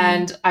 Mhm.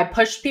 and I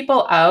pushed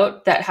people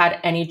out that had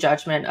any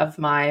judgment of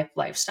my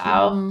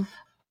lifestyle Mhm.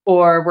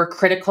 or were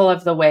critical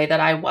of the way that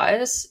I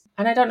was.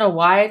 And I don't know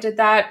why I did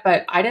that,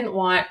 but I didn't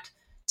want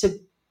to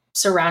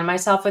surround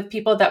myself with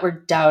people that were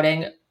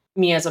doubting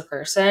me as a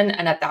person.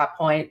 And at that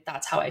point,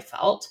 that's how I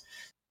felt.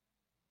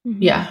 Mhm.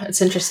 Yeah,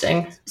 it's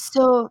interesting.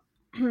 So,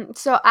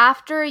 so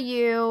after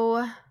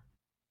you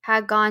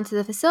had gone to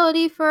the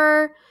facility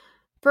for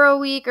a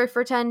week or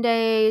for 10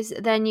 days,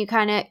 then you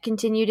kind of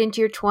continued into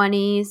your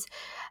 20s.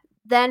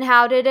 Then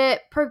how did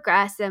it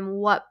progress, and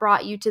what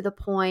brought you to the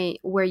point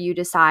where you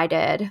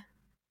decided,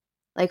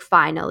 like,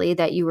 finally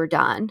that you were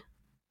done?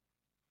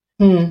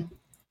 Hmm.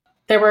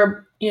 There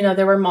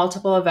were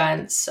multiple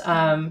events.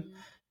 Mhm.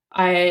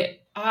 I,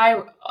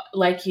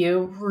 like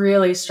you,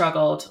 really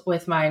struggled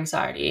with my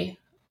anxiety,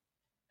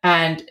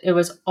 and it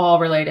was all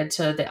related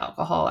to the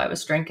alcohol I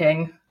was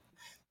drinking.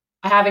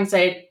 I have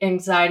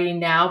anxiety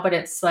now, but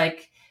it's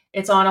like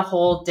it's on a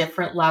whole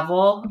different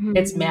level.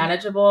 It's Mhm.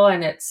 manageable,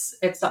 and it's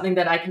something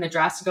that I can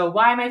address and go,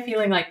 why am I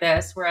feeling like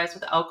this? Whereas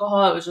with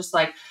alcohol, it was just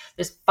like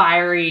this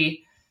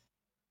fiery,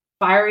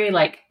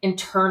 like,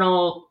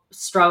 internal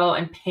struggle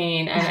and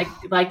pain. And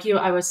like you,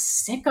 I was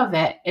sick of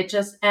it. It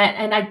just,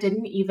 and I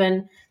didn't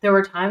even, there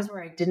were times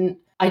where I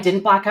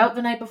didn't black out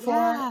the night before.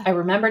 Yeah. I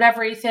remembered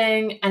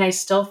everything, and I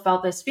still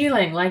felt this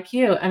feeling like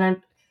you.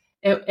 And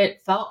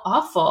it felt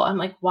awful. I'm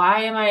like,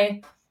 why am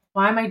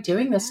I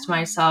doing this to Yeah.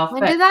 myself?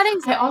 When But did that I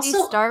anxiety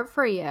also, start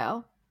for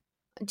you?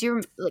 Do you,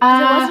 like,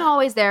 because it wasn't uh,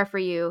 always there for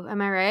you,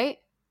 am I right?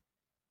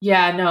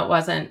 yeah, no, it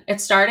wasn't.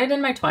 It started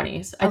in my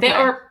 20s, I think,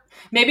 Okay. or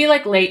maybe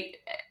like late,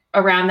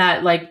 around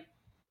that, like,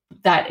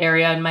 that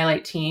area in my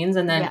late teens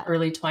and then Yeah.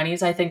 early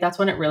 20s. I think that's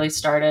when it really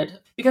started,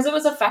 because it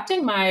was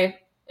affecting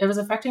it was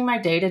affecting my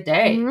day to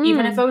day.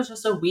 Even if Mm. it was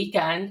just a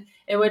weekend,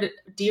 it would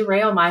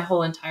derail my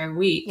whole entire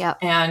week. Yep.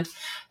 And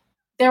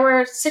there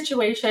were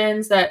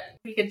situations that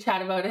we could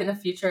chat about in a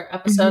future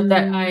episode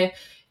that Mhm.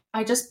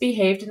 I just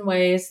behaved in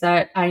ways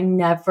that I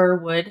never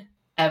would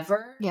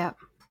ever Yep.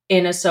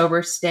 in a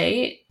sober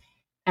state,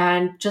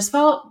 and just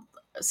felt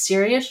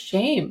serious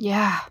shame.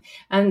 Yeah.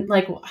 And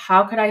like,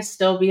 how could I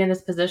still be in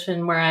this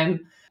position where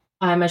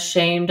I'm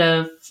ashamed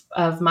of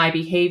my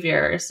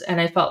behaviors? And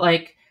I felt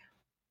like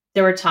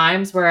there were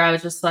times where I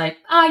was just like,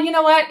 you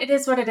know what? It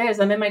is what it is.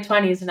 I'm in my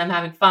 20s and I'm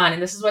having fun,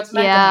 and this is what's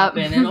meant to Yep.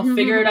 happen, and I'll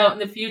figure it out in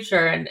the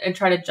future, and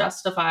try to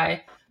justify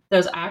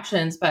those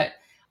actions. But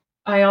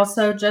I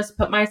also just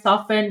put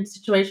myself in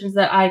situations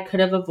that I could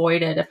have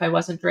avoided if I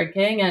wasn't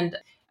drinking,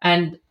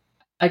 and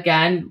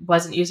again,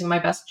 wasn't using my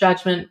best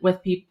judgment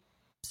with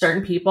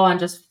certain people. And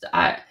just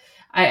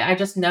I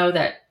just know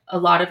that a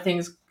lot of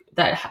things,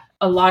 that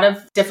a lot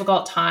of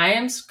difficult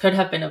times could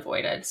have been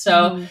avoided. So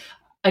Mhm.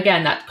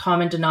 again, that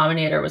common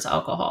denominator was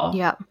alcohol.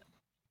 Yep.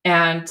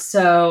 And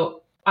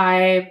so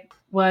I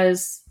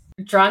was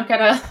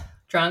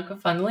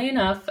funnily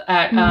enough,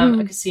 at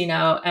a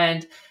casino,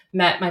 and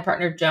met my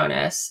partner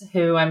Jonas,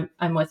 who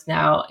I'm with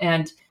now,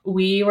 and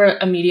we were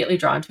immediately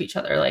drawn to each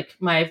other. Like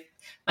my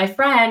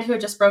friend who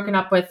had just broken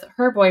up with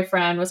her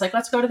boyfriend was like,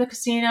 "Let's go to the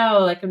casino."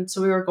 Like, and so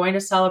we were going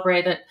to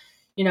celebrate that,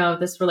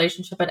 this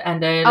relationship had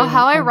ended, Oh,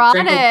 how and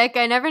drink. ironic.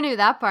 I never knew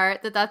that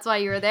part, that's why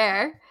you were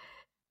there.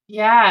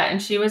 Yeah,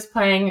 and she was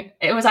playing,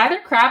 it was either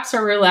craps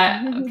or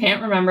roulette. I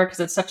can't remember because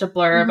it's such a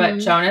blur, but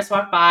Jonas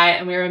walked by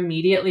and we were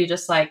immediately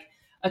just like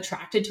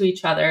attracted to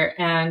each other.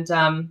 And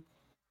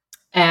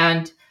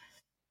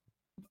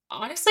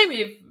honestly,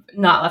 we've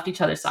not left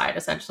each other's side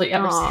essentially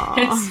ever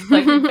since.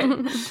 Like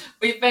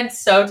we've been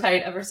so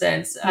tight ever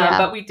since. Yeah.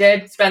 But we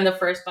did spend the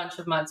first bunch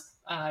of months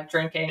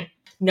drinking,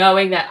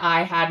 knowing that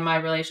I had my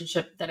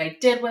relationship that I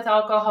did with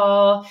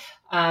alcohol.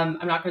 I'm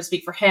not going to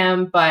speak for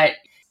him, but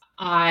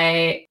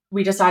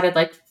we decided,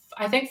 like,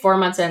 I think 4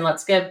 months in,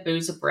 let's give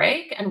booze a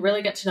break and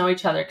really get to know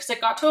each other. Because it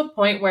got to a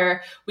point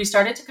where we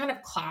started to kind of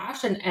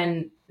clash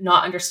and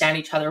not understand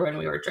each other when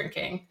we were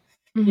drinking.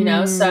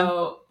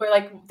 So we're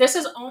like, this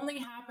is only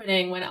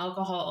happening when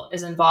alcohol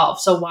is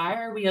involved. So why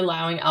are we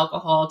allowing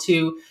alcohol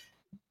to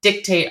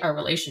dictate our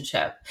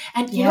relationship?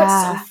 And you know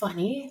what's so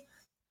funny?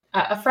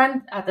 A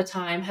friend at the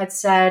time had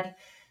said,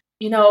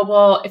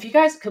 well, if you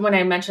guys, when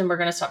I mentioned we're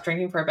going to stop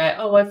drinking for a bit,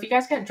 well, if you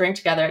guys can't drink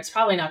together, it's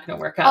probably not going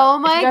to work out. Oh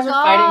my if you guys God.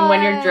 are fighting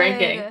when you're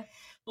drinking,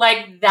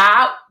 like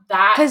that,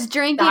 because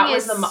drinking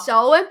is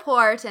so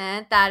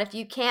important that if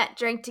you can't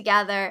drink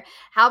together,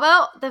 how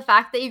about the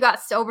fact that you got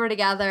sober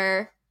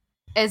together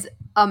is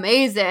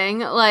amazing.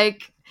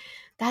 Like,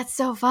 that's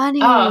so funny.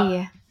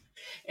 Oh,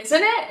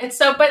 isn't it? It's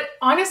so, but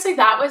honestly,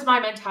 that was my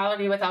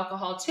mentality with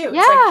alcohol too.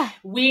 Yeah. It's like,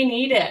 we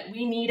need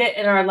it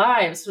in our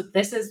lives.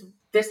 This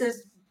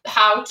is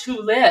how to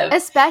live.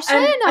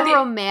 Especially in a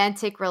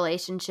romantic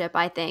relationship,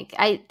 I think.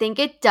 I think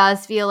it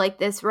does feel like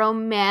this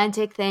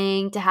romantic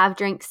thing to have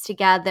drinks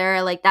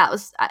together. Like, that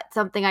was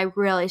something I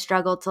really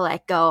struggled to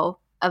let go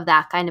of,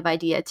 that kind of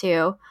idea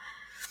too.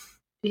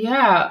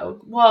 Yeah.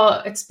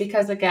 Well, it's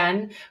because,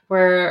 again,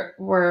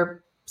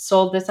 we're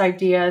sold this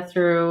idea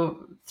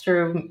through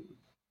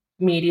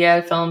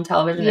media, film,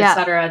 television,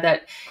 etc.,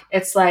 that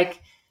it's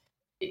like,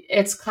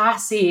 it's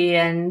classy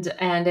and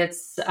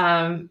it's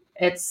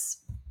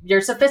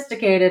you're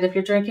sophisticated if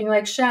you're drinking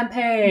like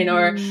champagne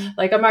or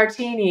like a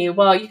martini.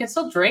 Well, you can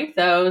still drink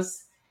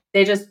those.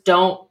 They just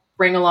don't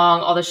bring along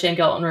all the shame,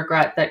 guilt, and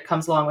regret that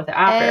comes along with it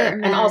after.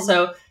 Amen. And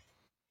also,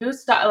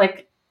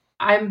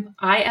 I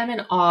am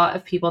in awe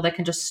of people that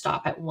can just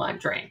stop at one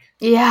drink.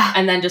 Yeah.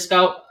 And then just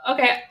go,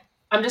 okay,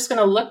 I'm just going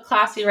to look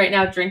classy right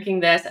now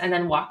drinking this, and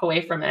then walk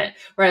away from it.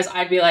 Whereas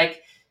I'd be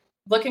like,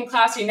 looking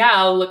classy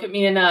now, look at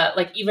me in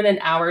even an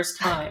hour's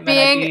time.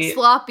 Being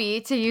sloppy,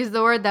 to use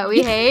the word that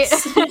we hate.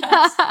 Yes.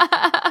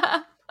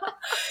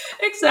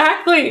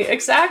 Exactly.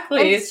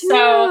 It's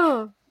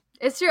true.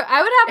 It's true.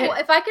 I would have,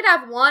 if I could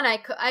have one, I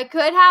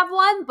could have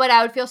one, but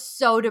I would feel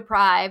so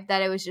deprived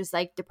that it was just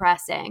like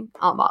depressing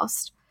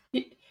almost.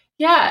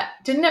 Yeah.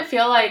 Didn't it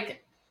feel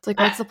like, it's like,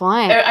 what's the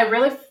point? I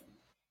really,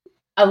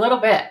 a little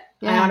bit.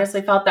 Yeah. I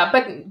honestly felt that,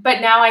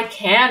 but now I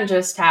can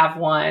just have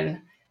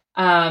one.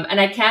 And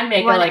I can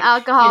make one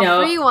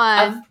alcohol-free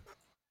one.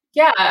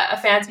 A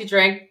fancy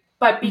drink.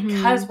 But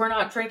because we're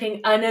not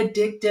drinking an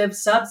addictive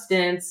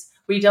substance,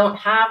 we don't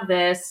have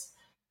this,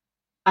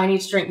 I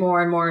need to drink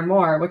more and more and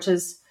more, which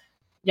is,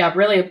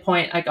 really a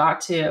point I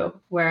got to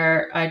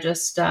where I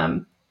just,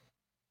 I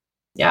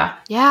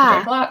drank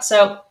a lot.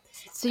 So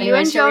you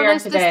and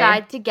Jonas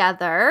decide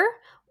together,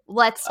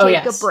 let's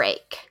take a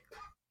break.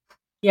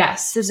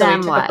 Yes. So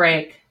we took a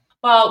break.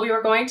 Well, we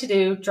were going to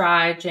do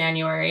dry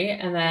January,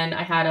 and then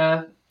I had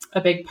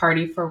a big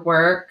party for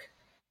work,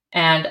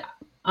 and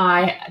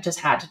I just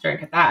had to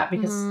drink at that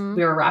because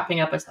we were wrapping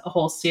up a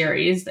whole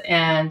series,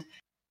 and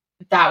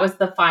that was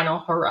the final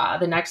hurrah.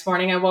 The next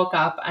morning I woke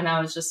up and I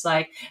was just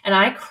like, and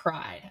I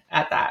cried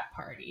at that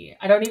party.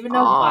 I don't even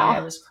know why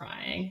I was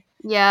crying.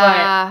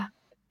 Yeah.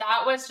 But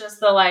that was just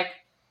the, like,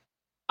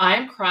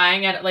 I'm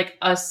crying at like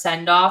a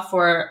send off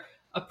for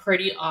a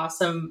pretty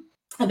awesome.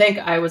 I think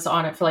I was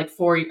on it for like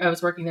I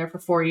was working there for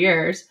 4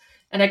 years,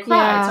 and I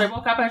cried. So I Yeah.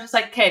 woke up and I was just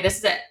like, okay, this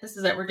is it. This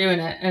is it. We're doing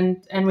it.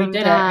 And we I'm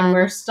did it, and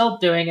we're done. still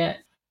doing it.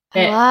 I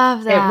It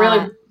love it really,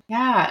 that.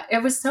 yeah,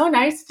 it was so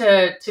nice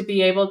to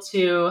be able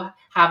to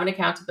have an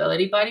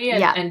accountability buddy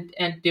Yeah.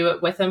 and do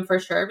it with him for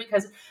sure,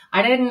 because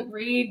I didn't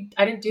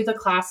do the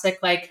classic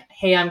like,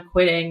 hey, I'm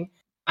quitting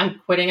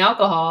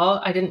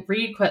alcohol. I didn't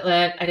read Quit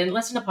Lit. I didn't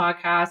listen to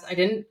podcasts. I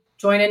didn't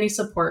join any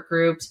support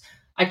groups.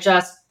 I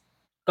just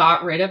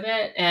got rid of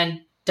it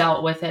and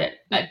dealt with it.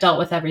 I dealt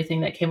with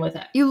everything that came with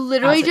it You as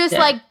literally it just did.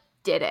 like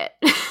did it.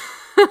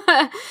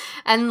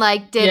 And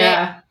like did it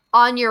Yeah.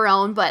 on your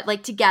own, but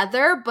like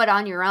together, but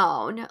on your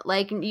own.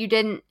 Like you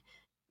didn't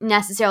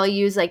necessarily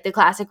use like the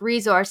classic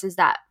resources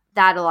that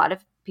a lot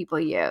of people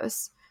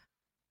use.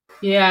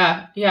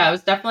 Yeah. Yeah. It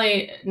was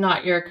definitely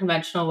not your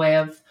conventional way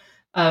of,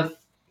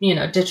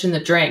 ditching the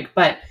drink.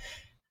 But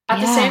at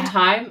the same Yeah.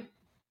 time,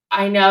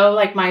 I know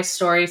like my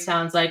story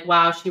sounds like,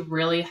 wow, she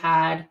really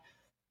had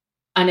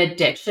an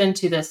addiction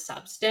to this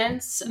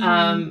substance.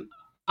 Mhm.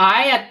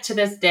 To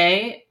this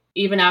day,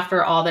 even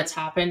after all that's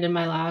happened in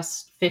my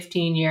last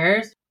 15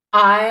 years,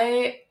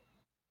 I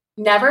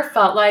never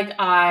felt like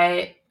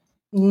I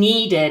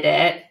needed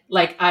it.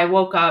 Like I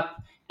woke up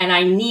and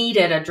I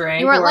needed a You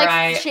drink, weren't or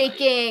like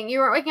shaking. You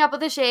weren't waking up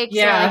with a shake. So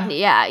like, yeah,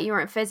 yeah, you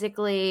weren't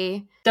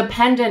physically.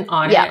 dependent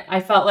on Yeah. it. I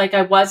felt like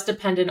I was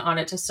dependent on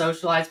it to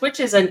socialize, which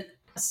is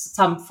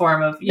some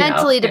form of,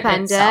 Mentally in itself.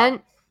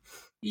 dependent.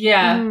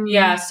 Yeah.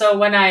 Yeah. Mm. So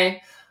when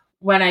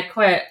I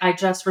quit, I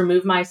just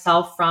removed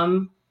myself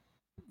from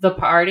the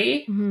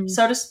party, Mhm.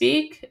 so to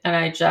speak, and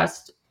I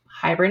just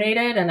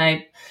hibernated and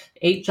I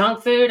ate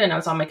junk food and I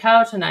was on my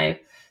couch, and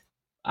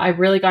I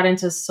really got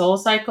into Soul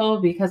Cycle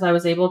because I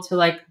was able to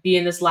like be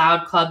in this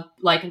loud club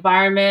like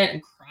environment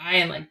and cry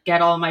and like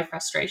get all of my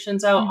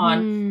frustrations out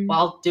on Mhm.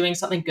 while doing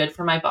something good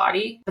for my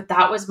body. But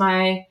that was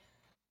my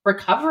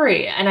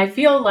recovery. And I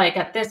feel like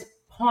at this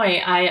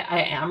point I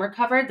am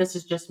recovered. This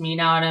is just me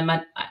now, and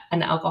I'm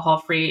an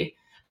alcohol-free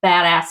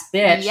badass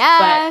bitch. But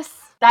Yes.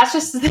 that's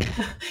just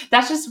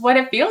that's just what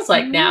it feels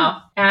like Mhm.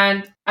 now.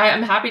 And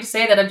I'm happy to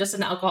say that I'm just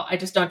an alcohol. I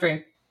just don't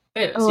drink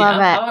I booze. love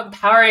it. How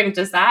empowering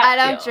does I that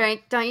don't feel?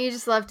 drink. Don't you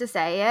just love to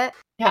say it?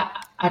 Yeah,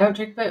 I don't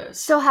drink booze.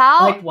 So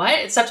how Like what?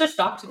 It's such a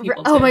shock to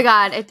people oh my too.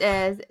 god, it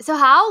is. So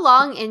how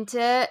long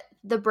into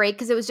the break,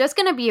 cuz it was just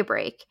going to be a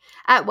break.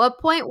 At what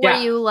point were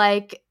Yeah. you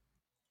like,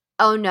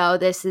 "Oh no,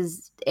 this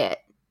is it.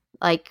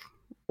 Like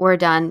we're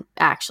done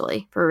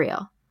actually, for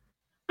real."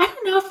 I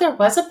don't know if there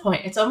was a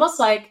point. It's almost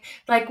like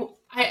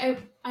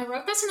I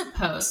wrote this in a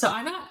post. So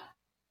I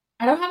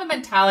don't have a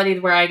mentality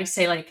where I just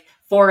say like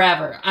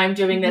forever. I'm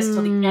doing this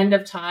till the end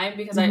Mhm. of time,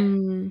 because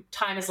Mhm.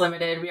 time is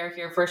limited. We are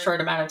here for a short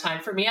amount of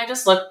time. For me, I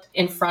just looked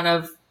in front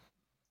of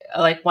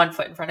like one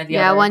foot in front of the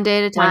Yeah, one other,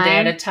 day at a one day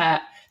at a time.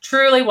 time.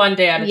 Truly one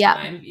day at a Yep.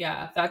 time.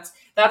 Yeah, that's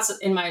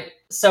in my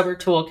sober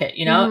toolkit.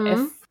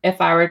 Mhm.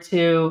 If I were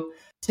to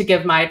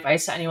give my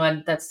advice to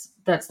anyone that's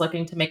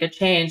looking to make a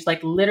change,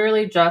 like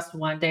literally just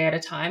one day at a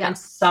time. Yeah. And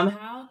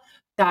somehow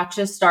that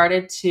just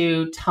started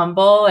to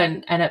tumble,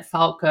 and it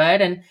felt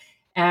good. And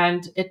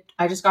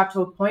I just got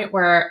to a point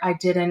where I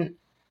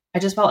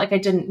just felt like I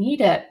didn't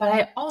need it, but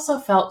I also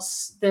felt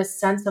this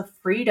sense of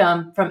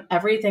freedom from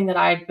everything that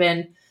I'd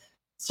been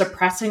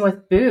suppressing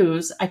with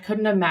booze. I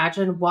couldn't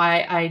imagine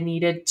why I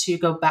needed to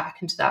go back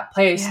into that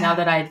place now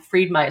that Yeah. I'd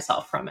freed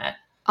myself from it.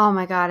 Oh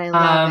my god, I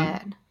love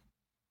it. Um,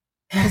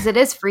 Cuz it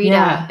is freedom.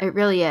 yeah, It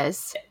really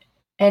is.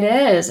 it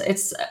is.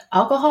 It's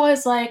alcohol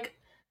is like,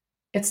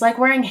 it's like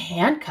wearing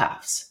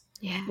handcuffs.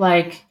 Yeah.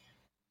 Like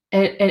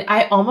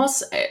I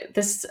almost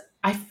this.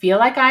 I feel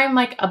like I'm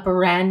like a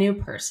brand new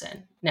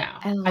person now.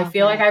 I I love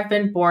feel like it. I've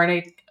been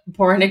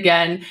born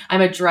again.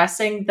 I'm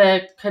addressing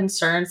the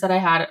concerns that I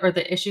had, or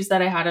the issues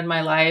that I had in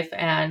my life,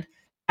 and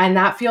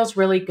that feels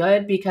really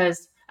good,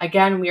 because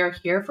again, we are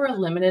here for a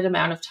limited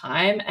amount of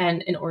time,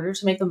 and in order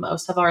to make the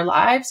most of our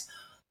lives,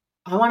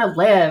 I want to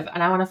live,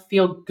 and I want to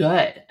feel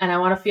good, and I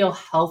want to feel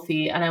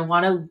healthy, and I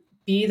want to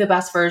be the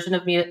best version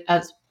of me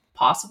as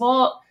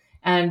possible.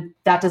 And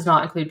that does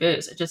not include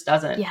booze. It just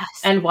doesn't. Yes.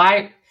 And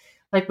why?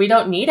 Like, we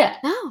don't need it.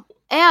 No.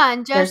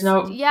 And There's just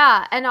no,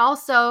 yeah, and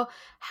also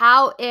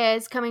how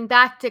is coming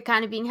back to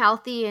kind of being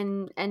healthy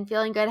and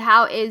feeling good,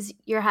 how is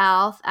your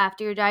health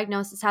after your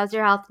diagnosis? How's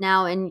your health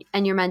now and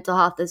your mental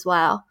health as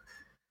well?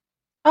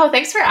 oh,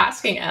 thanks for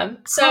asking, Em.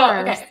 Of So,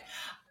 course. okay.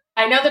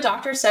 I know the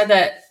doctor said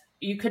that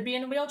you could be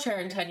in a wheelchair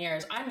in 10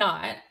 years. I'm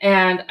not,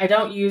 and I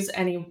don't use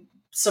any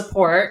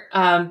support.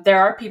 There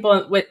are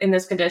people in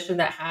this condition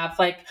that have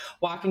like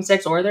walking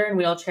sticks, or they're in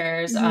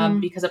wheelchairs,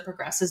 Mhm. because it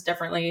progresses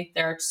differently.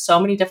 There are so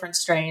many different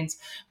strains.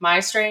 My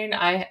strain,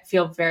 I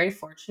feel very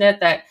fortunate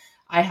that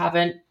I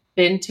haven't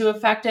been too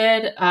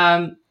affected.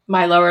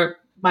 My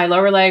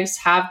lower legs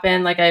have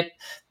been like, I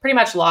pretty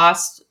much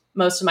lost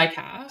most of my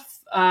calf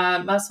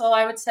muscle,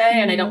 I would say,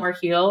 and I don't Mhm. wear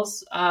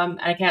heels, and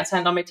I can't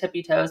stand on my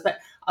tippy toes. But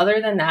other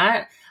than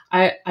that,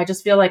 I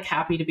just feel like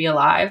happy to be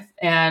alive.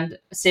 And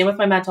same with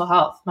my mental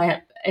health.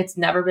 it's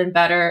never been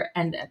better.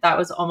 And that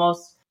was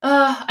almost,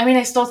 I mean,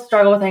 I still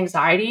struggle with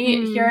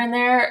anxiety here and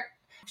there.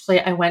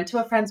 Actually, I went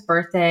to a friend's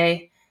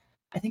birthday,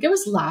 I think it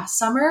was last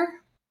summer,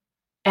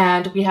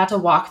 and we had to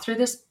walk through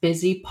this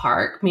busy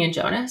park, me and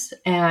Jonas,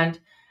 and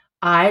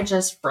I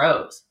just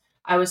froze.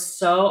 I was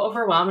so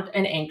overwhelmed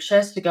and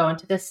anxious to go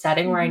into this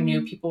setting where I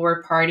knew people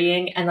were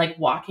partying and like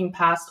walking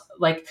past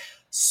like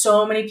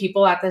so many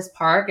people at this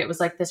park. It was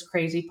like this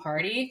crazy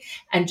party.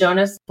 And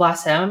Jonas,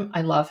 bless him,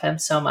 I love him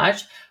so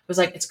much, was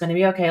like, it's going to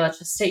be okay. Let's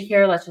just sit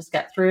here. Let's just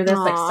get through this.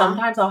 Aww. Like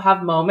sometimes I'll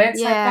have moments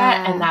like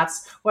that. Yeah. And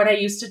that's what I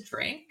used to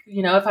drink.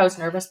 You know, if I was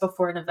nervous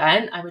before an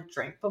event, I would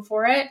drink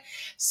before it.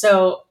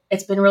 So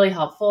it's been really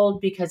helpful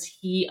because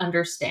he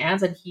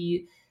understands, and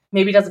he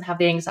maybe doesn't have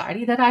the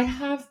anxiety that I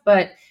have,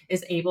 but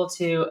is able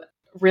to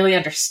really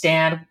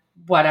understand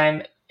what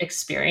I'm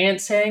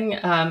experiencing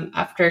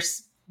after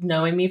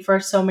knowing me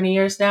for so many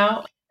years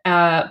now.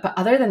 But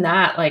other than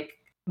that, like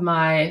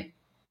my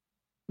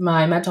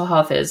mental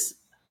health is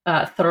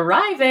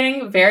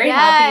thriving, very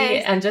happy,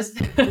 and just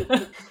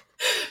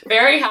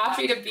very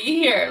happy to be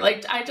here.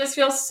 Like, I just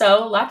feel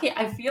so lucky.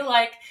 I feel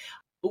like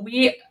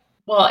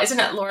isn't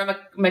it Laura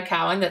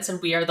McCowan that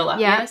said we are the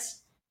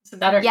luckiest? So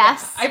that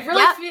yes. I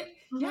really feel,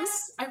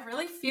 yes, I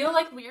really feel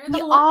like we are the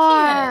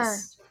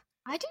luckiest.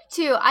 I do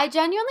too. I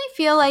genuinely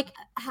feel like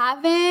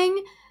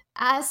having,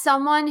 as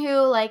someone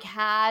who like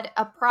had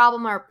a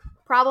problem or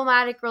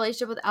problematic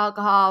relationship with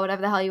alcohol,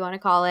 whatever the hell you want to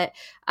call it,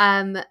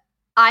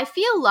 I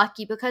feel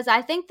lucky because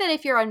I think that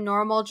if you're a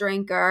normal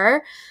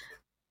drinker,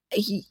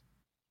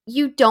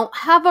 you don't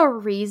have a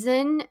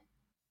reason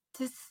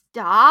to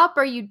stop,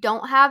 or you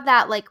don't have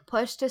that like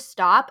push to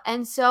stop.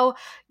 And so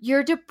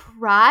you're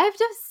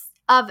deprived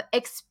of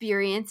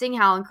experiencing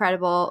how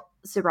incredible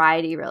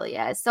sobriety really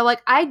is. So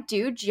like I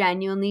do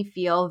genuinely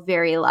feel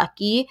very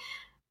lucky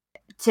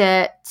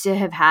to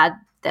have had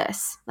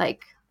this,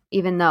 like,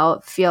 even though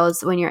it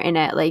feels when you're in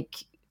it like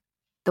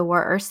the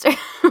worst.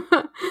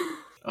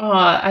 Oh,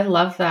 I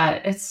love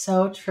that. It's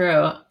so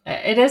true.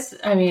 It is,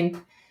 I mean,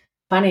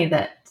 funny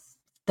that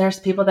there's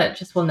people that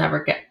just will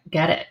never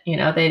get it. You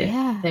know,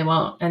 they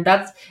won't. And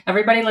that's,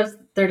 everybody lives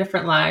their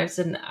different lives.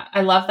 And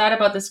I love that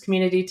about this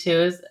community too,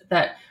 is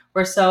that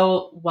we're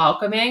so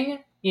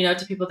welcoming, you know,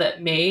 to people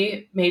that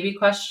may be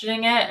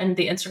questioning it. And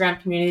the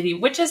Instagram community,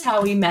 which is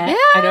how we met.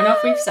 I don't know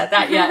if we've said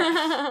that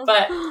yet,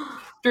 but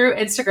through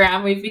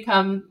Instagram, we've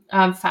become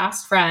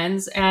fast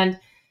friends, and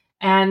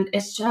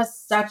it's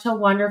just such a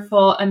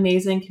wonderful,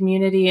 amazing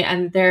community.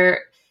 And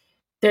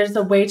there's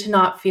a way to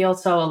not feel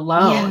so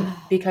alone,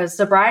 because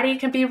sobriety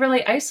can be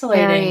really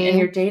isolating in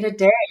your day to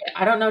day.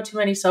 I don't know too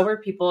many sober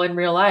people in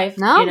real life,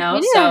 you know,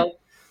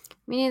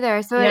 me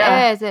neither. So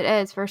it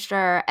is for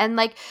sure. And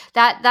like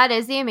that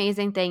is the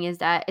amazing thing, is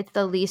that it's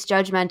the least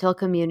judgmental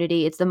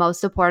community. It's the most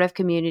supportive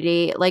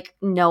community. Like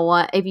no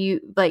one,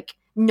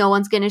 no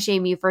one's going to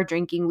shame you for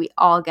drinking. We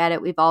all get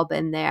it. We've all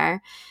been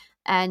there.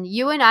 And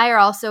you and I are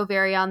also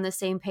very on the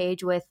same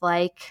page with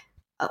like,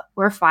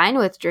 we're fine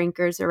with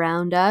drinkers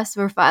around us.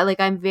 We're fine. Like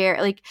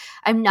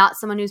I'm not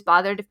someone who's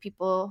bothered if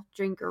people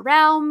drink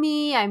around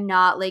me. I'm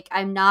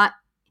not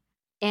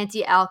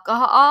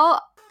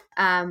anti-alcohol.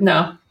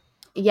 No.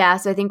 Yeah.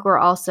 So I think we're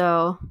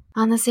also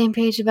on the same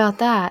page about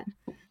that.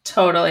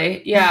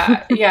 Totally.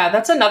 Yeah. Yeah.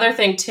 That's another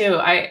thing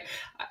too.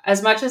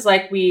 As much as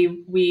like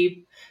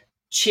we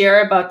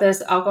cheer about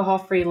this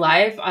alcohol-free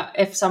life,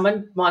 if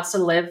someone wants to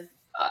live,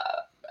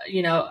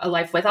 you know, a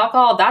life with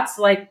alcohol, that's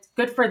like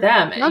good for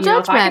them. No you judgment. know,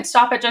 if I could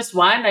stop at just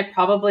one, I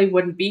probably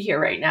wouldn't be here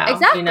right now.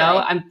 Exactly. You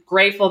know, I'm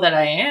grateful that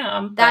I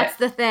am. That's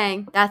the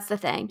thing.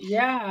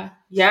 Yeah.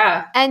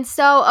 Yeah. And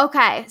so,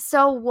 okay.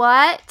 So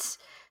what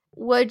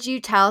would you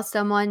tell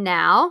someone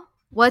now?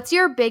 What's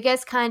your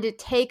biggest kind of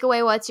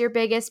takeaway? What's your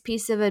biggest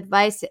piece of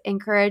advice,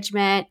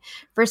 encouragement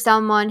for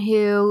someone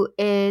who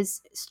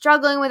is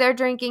struggling with their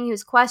drinking,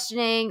 who's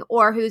questioning,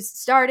 or who's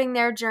starting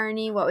their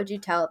journey? What would you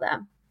tell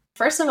them?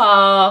 First of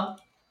all,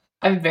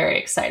 I'm very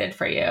excited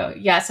for you.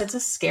 Yes, it's a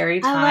scary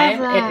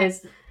time. It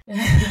is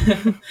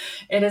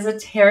it is a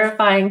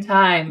terrifying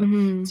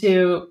time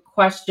to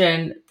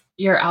question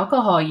your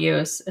alcohol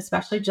use,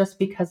 especially just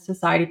because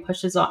society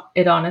pushes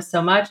it on us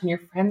so much, and your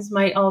friends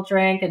might all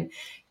drink, and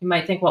you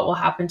might think what will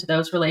happen to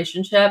those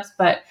relationships.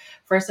 But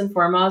first and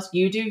foremost,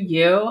 you do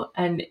you,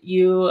 and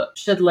you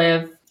should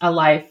live a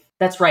life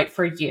that's right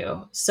for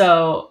you.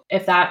 So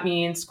if that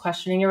means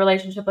questioning your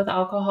relationship with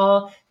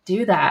alcohol,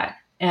 do that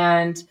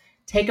and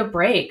take a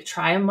break,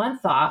 try a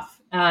month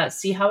off,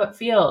 see how it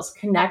feels,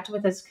 connect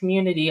with this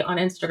community on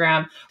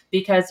Instagram,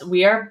 because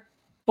we are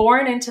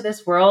born into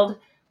this world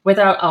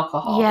without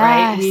alcohol,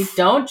 right? We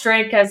don't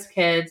drink as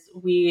kids.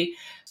 We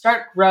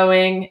start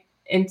growing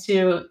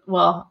into,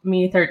 well,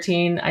 me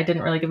 13, I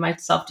didn't really give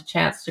myself a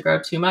chance to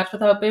grow too much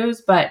without booze,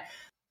 but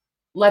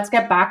let's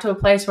get back to a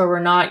place where we're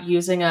not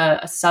using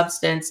a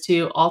substance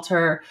to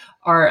alter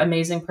our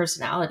amazing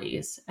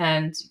personalities.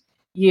 And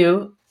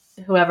you,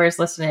 whoever is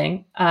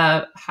listening,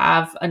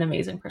 have an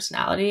amazing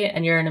personality,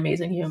 and you're an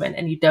amazing human,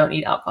 and you don't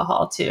need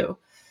alcohol to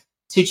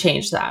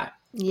change that.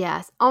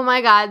 Yes. Oh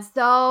my God.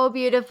 So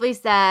beautifully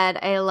said.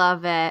 I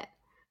love it.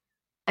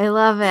 I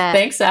love it.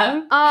 Thanks,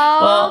 Em. Oh,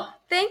 Well,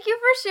 thank you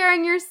for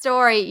sharing your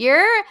story.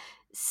 You're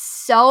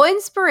so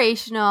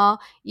inspirational.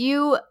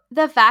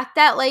 The fact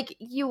that like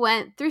you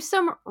went through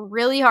some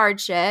really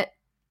hard shit,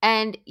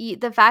 and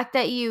the fact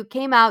that you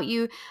came out,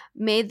 you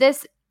made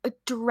this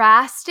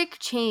drastic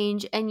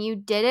change, and you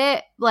did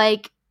it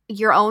like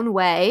your own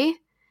way.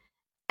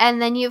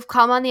 And then you've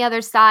come on the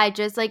other side,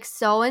 just like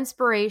so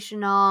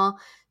inspirational.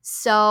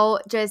 So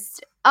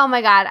just, oh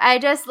my God, I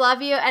just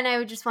love you. And I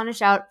would just want to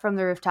shout from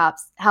the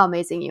rooftops how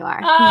amazing you are.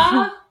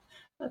 ah,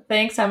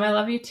 thanks, Em. I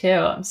love you too.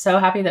 I'm so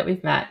happy that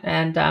we've met.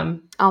 And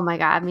Oh my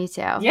God, me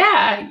too.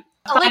 yeah.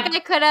 Like I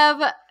could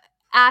have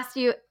asked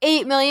you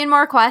 8 million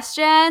more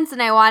questions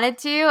and I wanted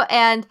to,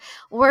 and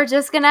we're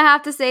just going to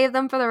have to save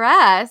them for the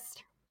rest.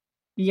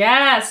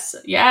 Yes,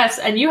 yes.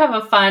 And you have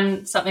a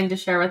fun something to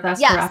share with us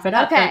to wrap it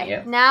up, don't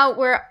you? Now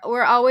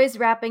we're always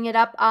wrapping it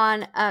up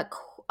on a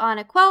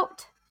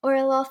quote or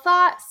a little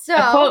thought. So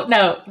a quote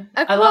note.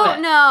 I love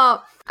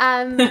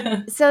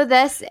it. So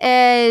this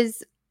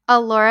is a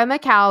Laura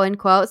McCowan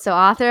quote. So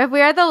author of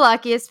We Are the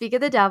Luckiest, Speak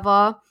of the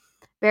Devil.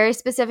 Very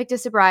specific to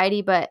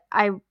sobriety, but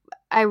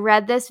I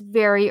read this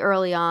very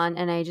early on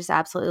and I just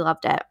absolutely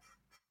loved it.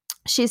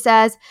 She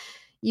says,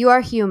 "You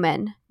are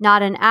human,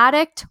 not an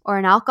addict or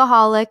an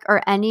alcoholic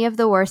or any of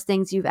the worst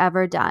things you've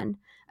ever done.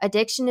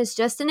 Addiction is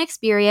just an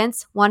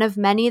experience, one of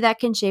many that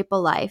can shape a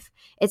life.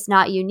 It's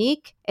not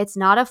unique. It's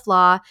not a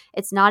flaw.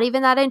 It's not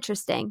even that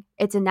interesting.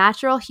 It's a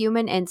natural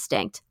human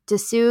instinct to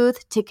soothe,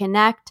 to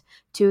connect,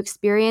 to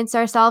experience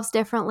ourselves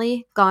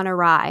differently, gone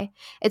awry.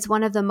 It's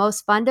one of the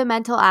most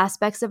fundamental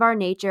aspects of our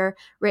nature,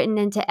 written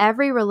into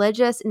every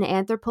religious and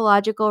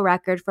anthropological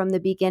record from the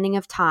beginning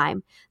of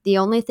time. The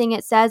only thing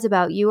it says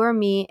about you or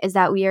me is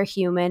that we are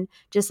human,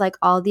 just like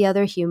all the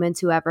other humans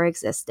who ever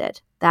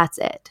existed. That's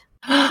it."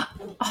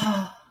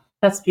 Oh,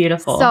 that's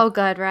beautiful. So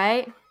good,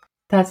 right?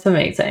 That's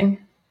amazing.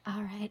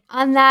 All right.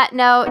 On that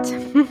note,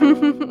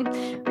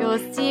 we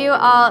will see you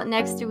all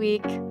next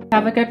week.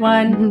 Have a good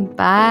one.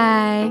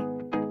 Bye.